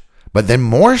that. But then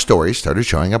more stories started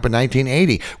showing up in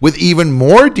 1980 with even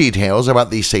more details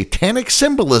about the satanic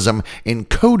symbolism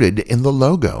encoded in the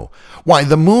logo. Why,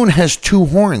 the moon has 2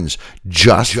 horns,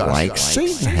 just like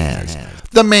Satan has.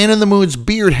 The man in the moon's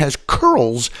beard has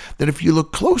curls that, if you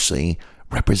look closely,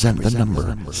 represent the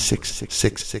number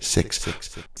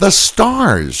 666. The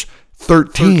stars,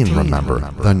 13,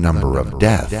 remember, the number of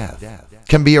death,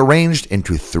 can be arranged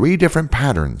into 3 different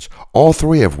patterns, all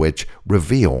 3 of which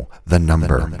reveal the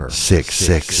number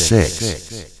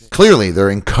 666. Clearly,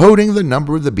 they're encoding the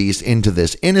number of the beast into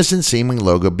this innocent-seeming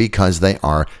logo because they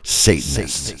are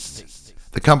Satanists.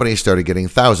 The company started getting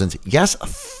thousands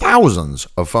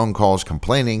of phone calls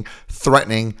complaining,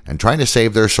 threatening, and trying to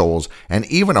save their souls, and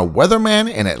even a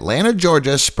weatherman in Atlanta,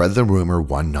 Georgia spread the rumor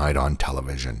one night on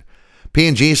television.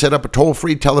 P&G set up a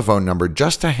toll-free telephone number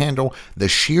just to handle the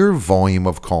sheer volume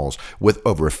of calls, with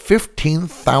over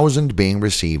 15,000 being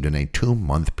received in a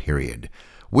 2-month period.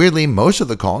 Weirdly, most of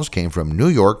the calls came from New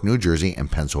York, New Jersey,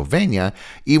 and Pennsylvania,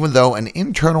 even though an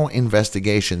internal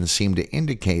investigation seemed to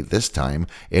indicate this time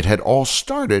it had all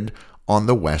started on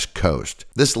the West Coast.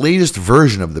 This latest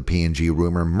version of the P&G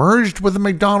rumor merged with the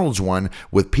McDonald's one,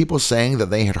 with people saying that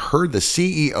they had heard the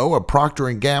CEO of Procter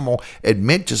 & Gamble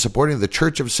admit to supporting the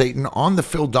Church of Satan on the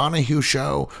Phil Donahue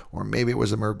show, or maybe it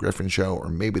was the Merv Griffin show, or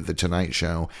maybe the Tonight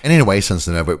Show. And anyway, since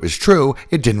none of it was true,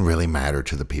 it didn't really matter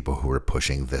to the people who were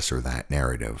pushing this or that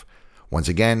narrative. Once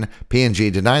again,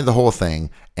 P&G denied the whole thing,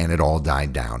 and it all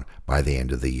died down by the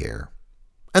end of the year.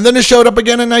 And then it showed up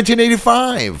again in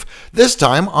 1985, this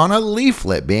time on a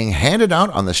leaflet being handed out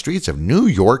on the streets of New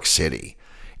York City.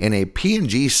 In a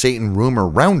P&G Satan Rumor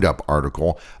Roundup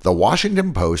article, the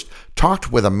Washington Post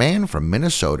talked with a man from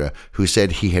Minnesota who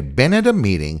said he had been at a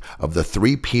meeting of the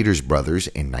 3 Peters brothers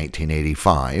in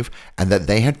 1985, and that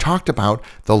they had talked about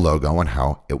the logo and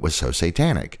how it was so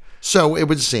satanic. So it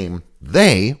would seem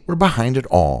they were behind it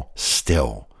all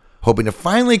still. Hoping to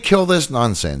finally kill this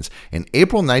nonsense, in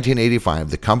April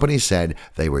 1985, the company said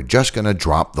they were just going to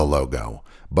drop the logo.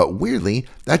 But weirdly,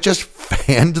 that just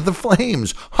fanned the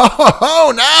flames. Ho, ho,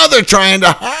 ho, now they're trying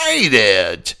to hide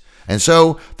it. And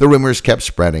so the rumors kept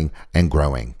spreading and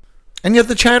growing. And yet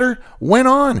the chatter went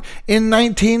on. In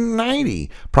 1990,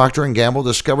 Procter & Gamble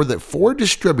discovered that 4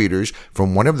 distributors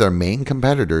from one of their main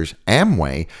competitors,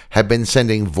 Amway, had been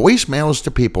sending voicemails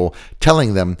to people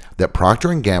telling them that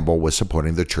Procter & Gamble was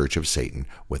supporting the Church of Satan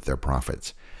with their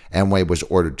profits. Amway was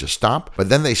ordered to stop, but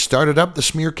then they started up the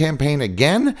smear campaign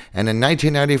again, and in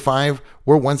 1995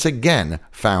 were once again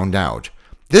found out.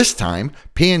 This time,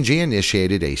 P&G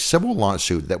initiated a civil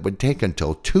lawsuit that would take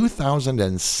until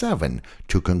 2007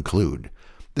 to conclude.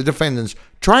 The defendants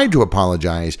tried to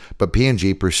apologize, but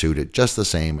P&G pursued it just the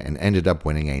same and ended up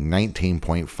winning a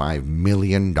 $19.5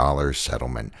 million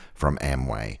settlement from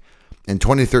Amway. In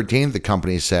 2013, the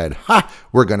company said,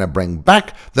 we're going to bring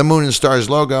back the Moon and Stars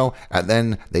logo, and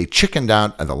then they chickened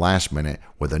out at the last minute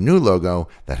with a new logo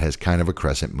that has kind of a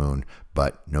crescent moon,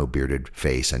 but no bearded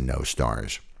face and no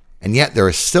stars. And yet there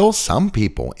are still some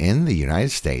people in the United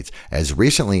States, as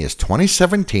recently as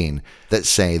 2017, that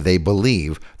say they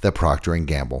believe that Procter &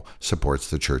 Gamble supports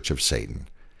the Church of Satan.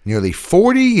 Nearly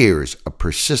 40 years of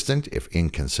persistent, if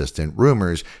inconsistent,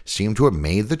 rumors seem to have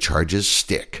made the charges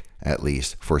stick, at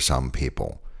least for some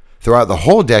people. Throughout the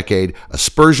whole decade,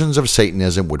 aspersions of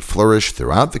Satanism would flourish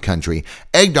throughout the country,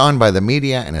 egged on by the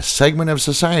media and a segment of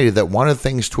society that wanted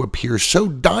things to appear so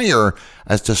dire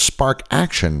as to spark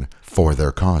action for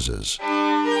their causes.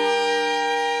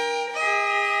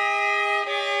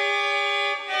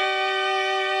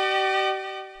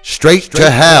 Straight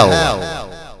to Hell,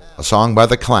 a song by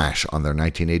The Clash on their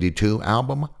 1982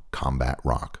 album, Combat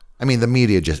Rock. I mean, the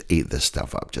media just ate this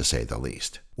stuff up, to say the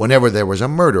least. Whenever there was a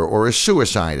murder or a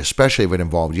suicide, especially if it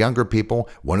involved younger people,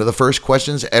 one of the first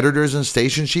questions editors and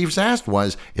station chiefs asked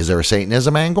was, is there a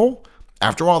Satanism angle?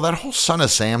 After all, that whole Son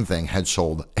of Sam thing had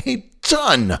sold a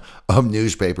ton of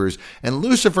newspapers, and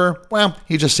Lucifer, well,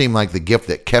 he just seemed like the gift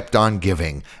that kept on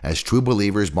giving, as true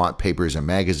believers bought papers and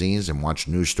magazines and watched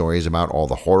news stories about all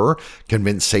the horror,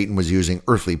 convinced Satan was using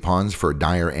earthly pawns for a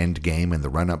dire end game in the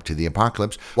run-up to the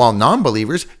apocalypse, while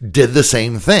non-believers did the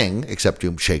same thing, except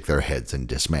to shake their heads in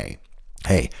dismay.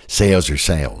 Hey, sales are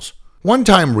sales.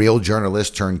 One-time real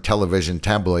journalist turned television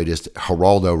tabloidist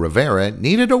Geraldo Rivera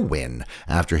needed a win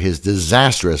after his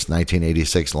disastrous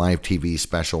 1986 live TV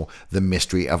special, The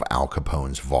Mystery of Al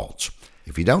Capone's Vaults.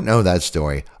 If you don't know that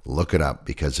story, look it up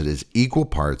because it is equal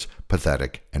parts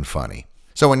pathetic and funny.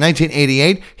 So in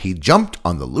 1988, he jumped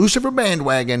on the Lucifer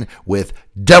bandwagon with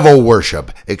Devil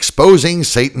Worship, Exposing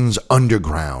Satan's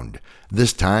Underground.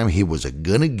 This time he was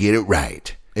gonna get it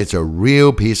right. It's a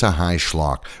real piece of high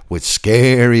schlock with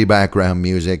scary background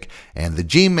music and the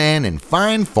G-Man in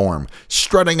fine form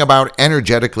strutting about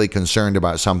energetically concerned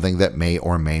about something that may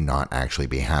or may not actually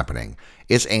be happening.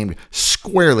 It's aimed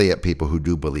squarely at people who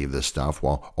do believe this stuff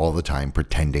while all the time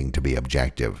pretending to be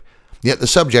objective. Yet the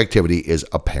subjectivity is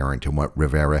apparent in what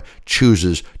Rivera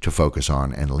chooses to focus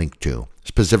on and link to,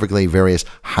 specifically various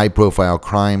high-profile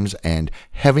crimes and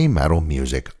heavy metal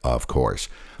music, of course.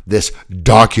 This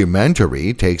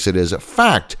documentary takes it as a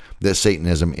fact that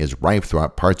Satanism is rife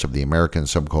throughout parts of the American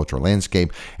subcultural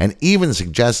landscape and even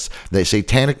suggests that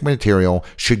satanic material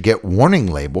should get warning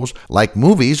labels like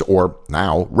movies or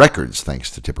now records, thanks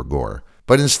to Tipper Gore.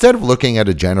 But instead of looking at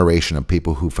a generation of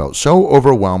people who felt so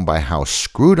overwhelmed by how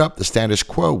screwed up the status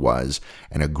quo was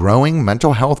and a growing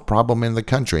mental health problem in the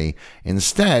country,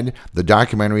 instead, the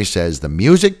documentary says the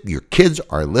music your kids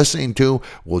are listening to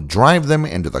will drive them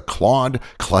into the clawed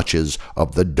clutches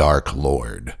of the Dark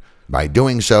Lord. By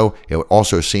doing so, it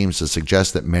also seems to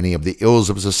suggest that many of the ills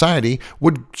of society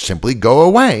would simply go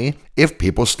away if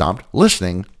people stopped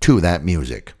listening to that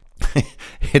music.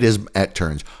 It is, at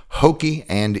turns, hokey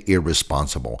and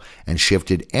irresponsible, and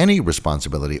shifted any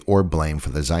responsibility or blame for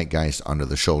the zeitgeist onto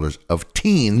the shoulders of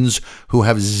teens who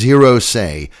have zero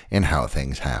say in how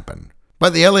things happen.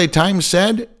 But the LA Times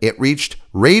said it reached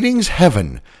ratings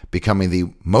heaven, becoming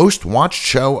the most watched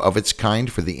show of its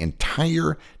kind for the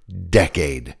entire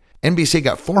decade. NBC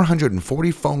got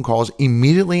 440 phone calls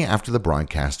immediately after the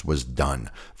broadcast was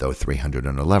done, though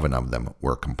 311 of them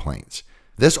were complaints.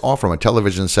 This all from a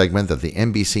television segment that the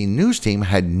NBC News team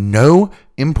had no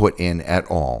input in at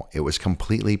all. It was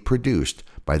completely produced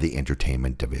by the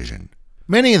entertainment division.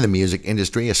 Many in the music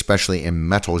industry, especially in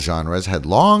metal genres, had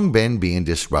long been being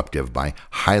disruptive by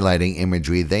highlighting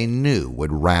imagery they knew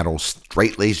would rattle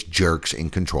straight-laced jerks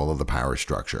in control of the power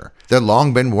structure. There had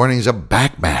long been warnings of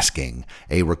backmasking,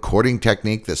 a recording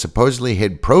technique that supposedly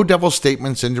hid pro-devil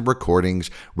statements into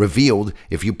recordings revealed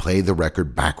if you played the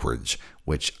record backwards,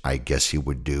 which I guess you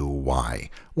would do. Why?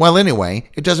 Well,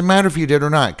 anyway, it doesn't matter if you did or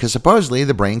not, because supposedly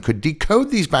the brain could decode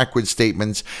these backward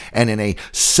statements, and in a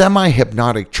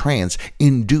semi-hypnotic trance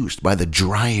induced by the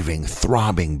driving,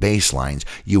 throbbing bass lines,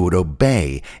 you would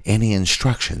obey any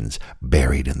instructions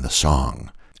buried in the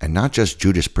song. And not just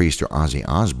Judas Priest or Ozzy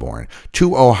Osbourne.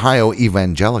 Two Ohio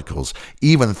evangelicals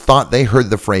even thought they heard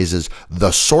the phrases,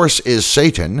 "The source is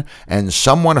Satan," and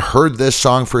 "Someone heard this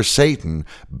song for Satan,"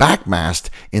 backmasked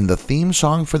in the theme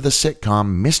song for the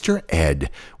sitcom Mr.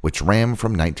 Ed, which ran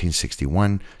from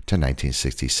 1961 to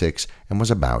 1966 and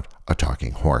was about a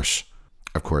talking horse.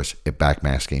 Of course, if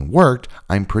backmasking worked,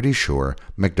 I'm pretty sure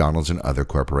McDonald's and other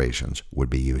corporations would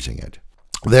be using it.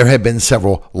 There had been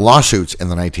several lawsuits in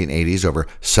the 1980s over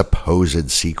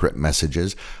supposed secret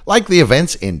messages, like the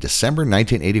events in December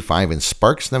 1985 in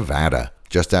Sparks, Nevada,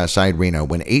 just outside Reno,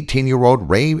 when 18-year-old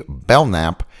Ray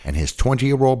Belknap and his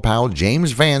 20-year-old pal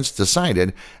James Vance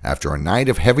decided, after a night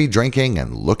of heavy drinking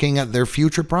and looking at their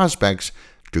future prospects,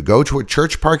 to go to a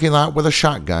church parking lot with a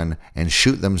shotgun and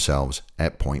shoot themselves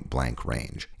at point-blank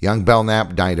range. Young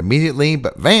Belknap died immediately,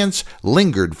 but Vance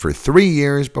lingered for 3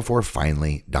 years before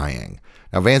finally dying.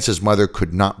 Now, Vance's mother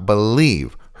could not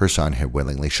believe her son had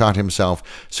willingly shot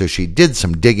himself, so she did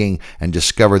some digging and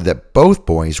discovered that both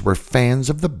boys were fans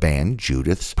of the band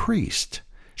Judas Priest.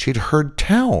 She'd heard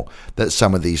tell that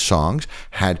some of these songs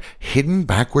had hidden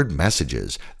backward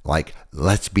messages like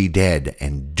 "Let's Be Dead"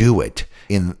 and "Do It"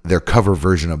 in their cover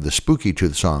version of the Spooky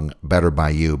Tooth song "Better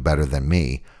By You, Better Than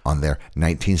Me" on their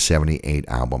 1978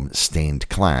 album Stained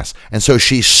Class. And so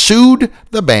she sued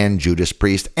the band Judas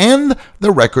Priest and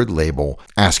the record label,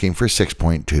 asking for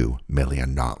 $6.2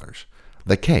 million.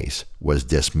 The case was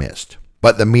dismissed,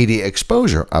 but the media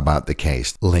exposure about the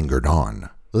case lingered on.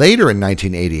 Later in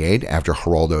 1988, after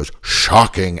Geraldo's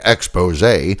shocking expose,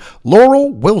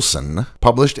 Laurel Wilson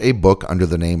published a book under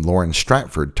the name Lauren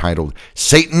Stratford titled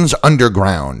Satan's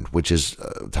Underground, which is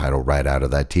a title right out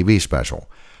of that TV special.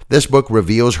 This book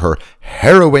reveals her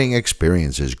harrowing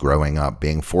experiences growing up,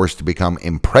 being forced to become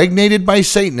impregnated by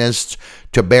Satanists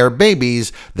to bear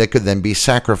babies that could then be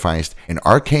sacrificed in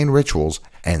arcane rituals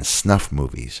and snuff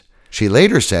movies. She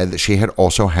later said that she had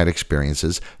also had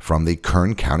experiences from the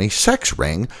Kern County sex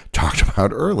ring talked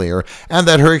about earlier, and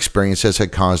that her experiences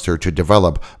had caused her to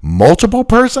develop multiple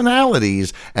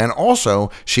personalities, and also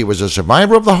she was a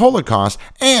survivor of the Holocaust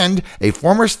and a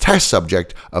former test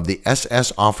subject of the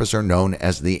SS officer known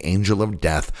as the Angel of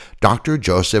Death, Dr.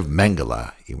 Joseph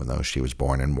Mengele, even though she was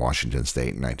born in Washington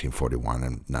State in 1941,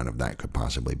 and none of that could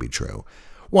possibly be true.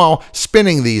 While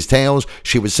spinning these tales,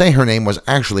 she would say her name was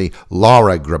actually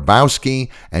Laura Grabowski,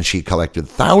 and she collected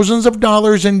thousands of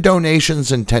dollars in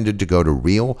donations intended to go to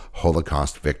real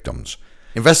Holocaust victims.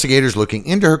 Investigators looking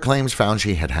into her claims found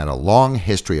she had had a long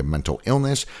history of mental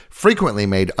illness, frequently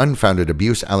made unfounded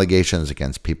abuse allegations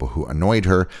against people who annoyed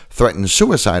her, threatened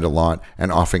suicide a lot,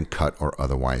 and often cut or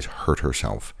otherwise hurt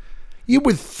herself. You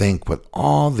would think with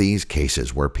all these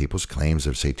cases where people's claims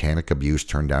of satanic abuse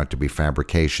turned out to be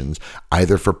fabrications,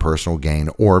 either for personal gain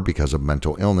or because of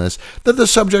mental illness, that the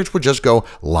subject would just go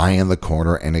lie in the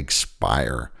corner and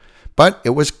expire. But it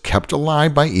was kept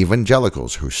alive by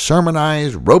evangelicals who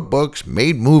sermonized, wrote books,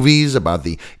 made movies about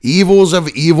the evils of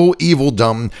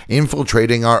evilldom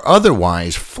infiltrating our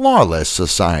otherwise flawless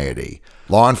society.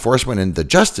 Law enforcement and the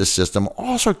justice system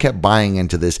also kept buying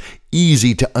into this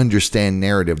easy-to-understand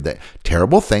narrative that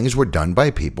terrible things were done by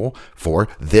people for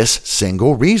this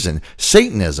single reason,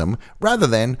 Satanism, rather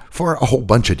than for a whole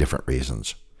bunch of different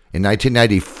reasons. In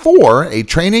 1994, a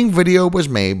training video was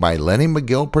made by Lenny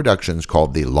McGill Productions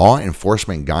called The Law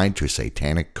Enforcement Guide to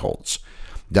Satanic Cults.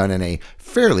 Done in a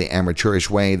fairly amateurish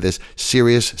way, this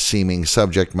serious-seeming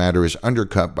subject matter is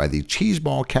undercut by the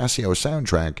Cheeseball Casio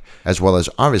soundtrack, as well as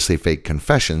obviously fake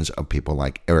confessions of people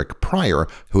like Eric Pryor,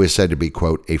 who is said to be,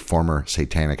 quote, a former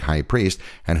satanic high priest,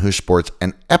 and who sports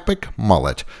an epic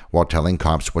mullet while telling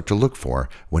cops what to look for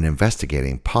when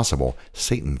investigating possible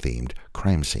Satan-themed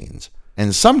crime scenes.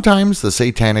 And sometimes the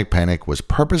satanic panic was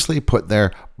purposely put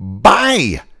there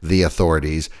by the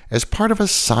authorities as part of a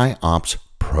PSYOPs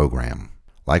program,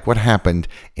 like what happened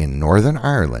in Northern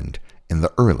Ireland in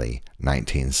the early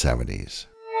 1970s.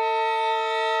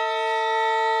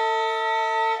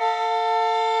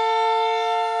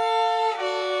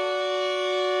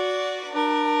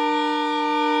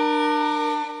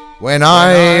 When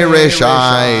Irish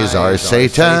eyes are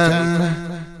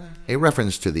Satan. A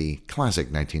reference to the classic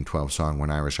 1912 song When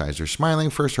Irish Eyes Are Smiling,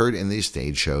 first heard in the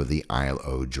stage show The Isle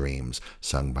o' Dreams,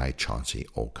 sung by Chauncey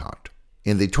Olcott.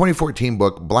 In the 2014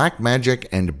 book Black Magic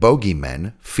and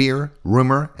Bogeymen, Fear,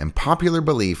 Rumor, and Popular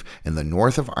Belief in the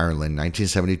North of Ireland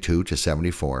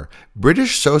 1972-74,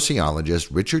 British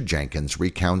sociologist Richard Jenkins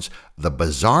recounts the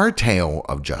bizarre tale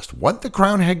of just what the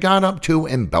Crown had got up to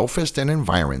in Belfast and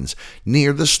environs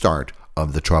near the start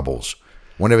of the Troubles.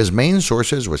 One of his main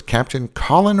sources was Captain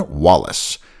Colin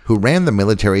Wallace, who ran the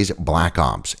military's Black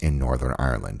Ops in Northern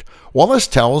Ireland. Wallace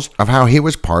tells of how he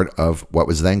was part of what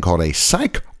was then called a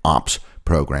Psych Ops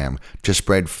program to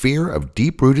spread fear of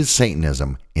deep-rooted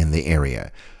Satanism in the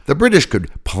area. The British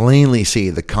could plainly see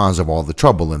the cause of all the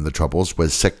trouble in the Troubles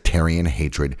was sectarian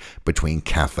hatred between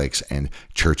Catholics and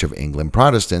Church of England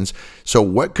Protestants, so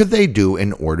what could they do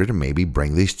in order to maybe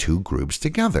bring these two groups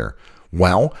together?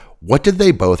 Well, what did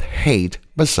they both hate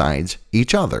besides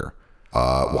each other?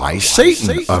 Why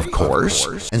Satan, of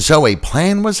course. And so a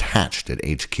plan was hatched at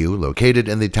HQ, located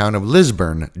in the town of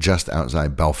Lisburn, just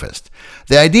outside Belfast.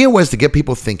 The idea was to get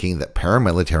people thinking that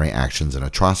paramilitary actions and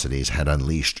atrocities had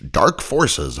unleashed dark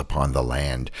forces upon the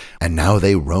land, and now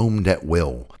they roamed at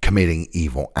will, committing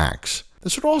evil acts.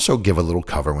 This would also give a little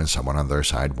cover when someone on their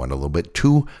side went a little bit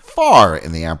too far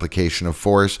in the application of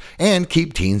force, and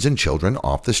keep teens and children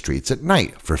off the streets at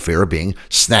night for fear of being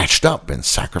snatched up and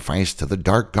sacrificed to the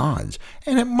dark gods.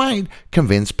 And it might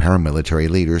convince paramilitary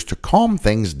leaders to calm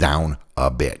things down a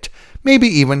bit, maybe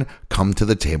even come to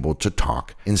the table to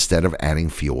talk instead of adding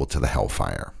fuel to the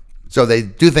hellfire. So they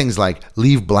do things like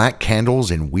leave black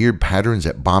candles in weird patterns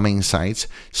at bombing sites,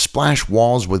 splash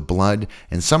walls with blood,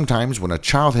 and sometimes when a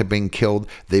child had been killed,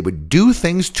 they would do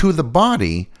things to the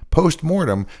body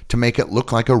post-mortem to make it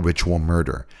look like a ritual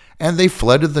murder. And they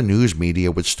flooded the news media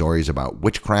with stories about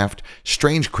witchcraft,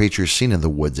 strange creatures seen in the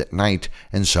woods at night,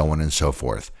 and so on and so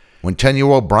forth. When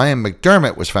 10-year-old Brian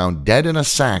McDermott was found dead in a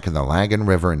sack in the Lagan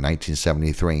River in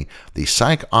 1973, the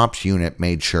Psych Ops unit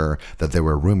made sure that there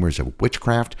were rumors of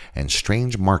witchcraft and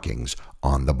strange markings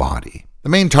on the body. The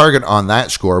main target on that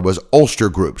score was Ulster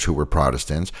groups who were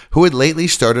Protestants, who had lately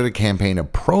started a campaign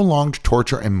of prolonged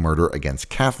torture and murder against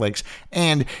Catholics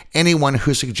and anyone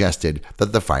who suggested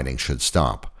that the fighting should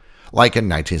stop. Like in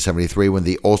 1973 when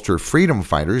the Ulster Freedom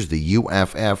Fighters, the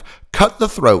UFF, cut the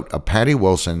throat of Paddy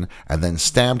Wilson and then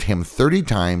stabbed him 30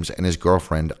 times and his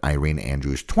girlfriend Irene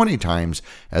Andrews 20 times,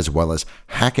 as well as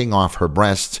hacking off her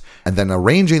breasts and then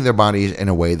arranging their bodies in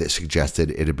a way that suggested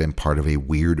it had been part of a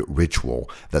weird ritual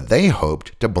that they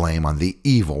hoped to blame on the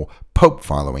evil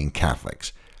Pope-following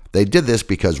Catholics. They did this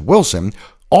because Wilson,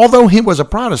 although he was a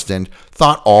Protestant,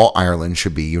 thought all Ireland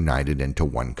should be united into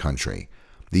one country.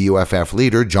 The UFF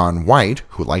leader, John White,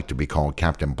 who liked to be called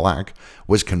Captain Black,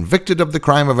 was convicted of the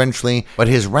crime eventually, but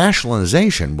his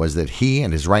rationalization was that he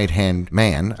and his right-hand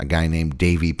man, a guy named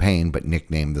Davy Payne but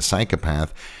nicknamed the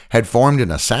Psychopath, had formed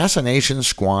an assassination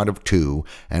squad of two,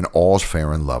 and all's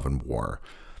fair in love and war.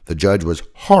 The judge was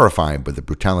horrified by the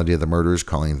brutality of the murders,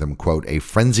 calling them, quote, a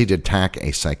frenzied attack,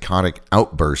 a psychotic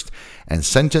outburst, and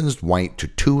sentenced White to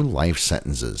 2 life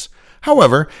sentences.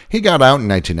 However, he got out in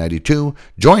 1992,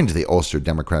 joined the Ulster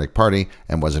Democratic Party,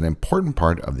 and was an important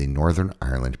part of the Northern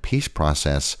Ireland peace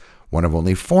process, one of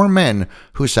only 4 men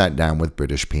who sat down with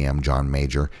British PM John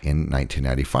Major in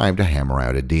 1995 to hammer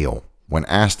out a deal. When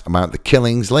asked about the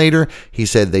killings later, he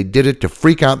said they did it to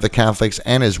freak out the Catholics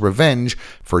and as revenge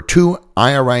for 2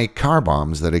 IRA car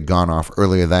bombs that had gone off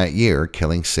earlier that year,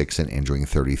 killing 6 and injuring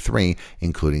 33,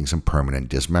 including some permanent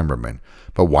dismemberment.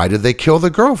 But why did they kill the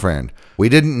girlfriend? We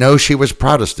didn't know she was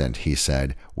Protestant, he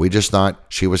said. We just thought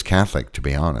she was Catholic, to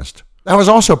be honest. That was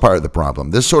also part of the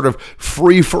problem. This sort of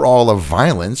free-for-all of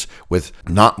violence, with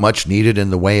not much needed in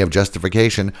the way of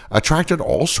justification, attracted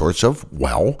all sorts of,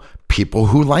 people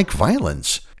who like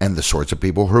violence. And the sorts of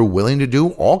people who are willing to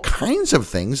do all kinds of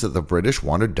things that the British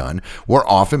wanted done were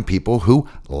often people who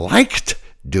liked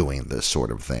doing this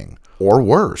sort of thing, or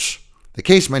worse. The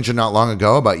case mentioned not long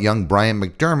ago about young Brian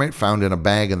McDermott found in a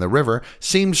bag in the river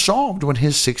seemed solved when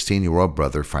his 16-year-old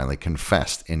brother finally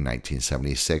confessed in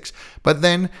 1976, but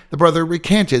then the brother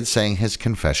recanted, saying his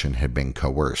confession had been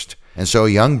coerced. And so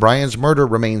young Brian's murder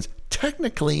remains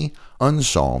technically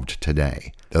unsolved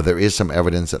today, though there is some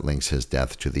evidence that links his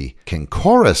death to the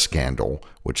Kincora scandal,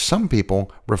 which some people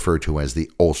refer to as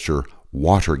the Ulster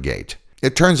Watergate.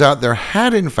 It turns out there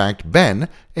had in fact been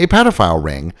a pedophile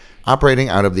ring operating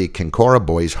out of the Kincora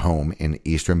boys' home in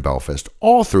eastern Belfast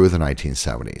all through the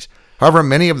 1970s. However,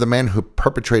 many of the men who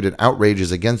perpetrated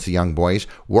outrages against the young boys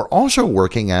were also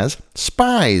working as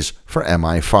spies for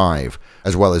MI5,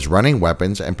 as well as running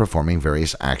weapons and performing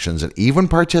various actions and even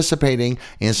participating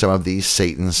in some of these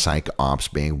Satan psych ops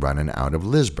being run out of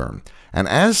Lisburn. And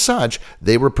as such,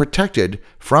 they were protected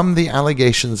from the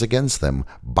allegations against them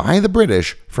by the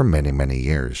British for many, many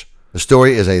years. The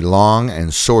story is a long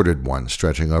and sordid one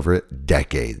stretching over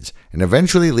decades and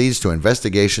eventually leads to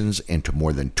investigations into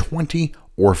more than 20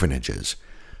 orphanages.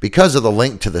 Because of the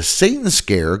link to the Satan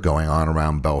scare going on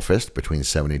around Belfast between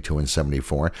 72 and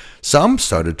 74, some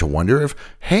started to wonder if,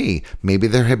 maybe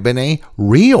there had been a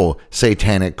real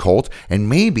satanic cult, and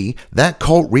maybe that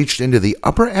cult reached into the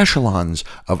upper echelons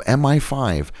of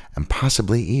MI5 and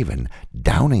possibly even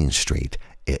Downing Street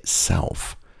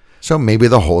itself. So maybe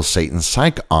the whole Satan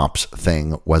psych ops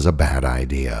thing was a bad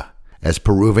idea. As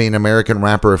Peruvian-American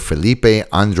rapper Felipe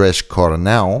Andres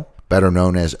Coronel, better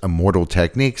known as Immortal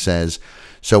Technique, says,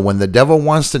 so when the devil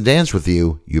wants to dance with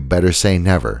you, you better say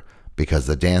never, because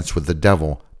the dance with the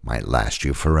devil might last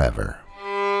you forever.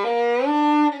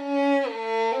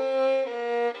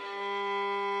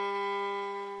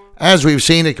 As we've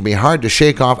seen, it can be hard to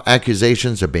shake off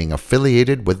accusations of being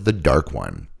affiliated with the Dark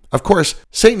One. Of course,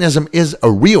 Satanism is a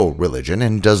real religion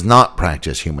and does not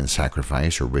practice human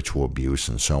sacrifice or ritual abuse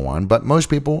and so on, but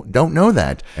most people don't know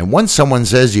that. And once someone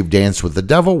says you've danced with the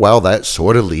devil, well, that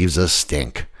sort of leaves a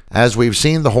stink. As we've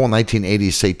seen, the whole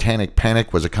 1980s satanic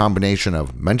panic was a combination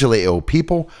of mentally ill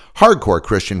people, hardcore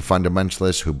Christian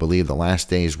fundamentalists who believed the last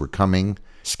days were coming,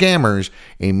 scammers,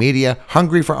 a media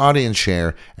hungry for audience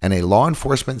share, and a law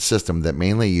enforcement system that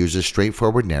mainly uses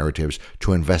straightforward narratives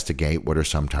to investigate what are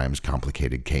sometimes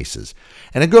complicated cases.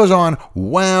 And it goes on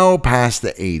well past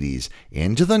the 80s,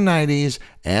 into the 90s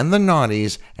and the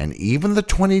noughties, and even the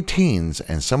 20-teens,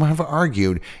 and some have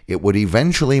argued it would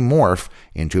eventually morph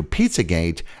into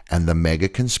Pizzagate and the mega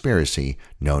conspiracy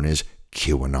known as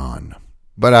QAnon.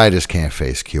 But I just can't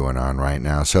face QAnon right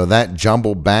now, so that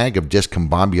jumbled bag of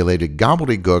discombobulated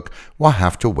gobbledygook will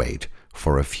have to wait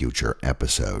for a future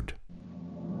episode.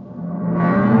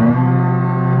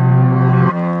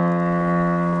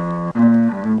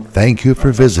 Thank you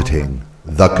for visiting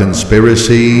The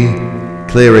Conspiracy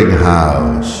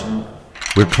Clearinghouse.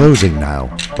 We're closing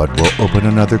now, but we'll open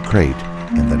another crate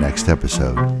in the next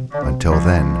episode. Until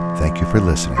then, thank you for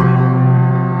listening.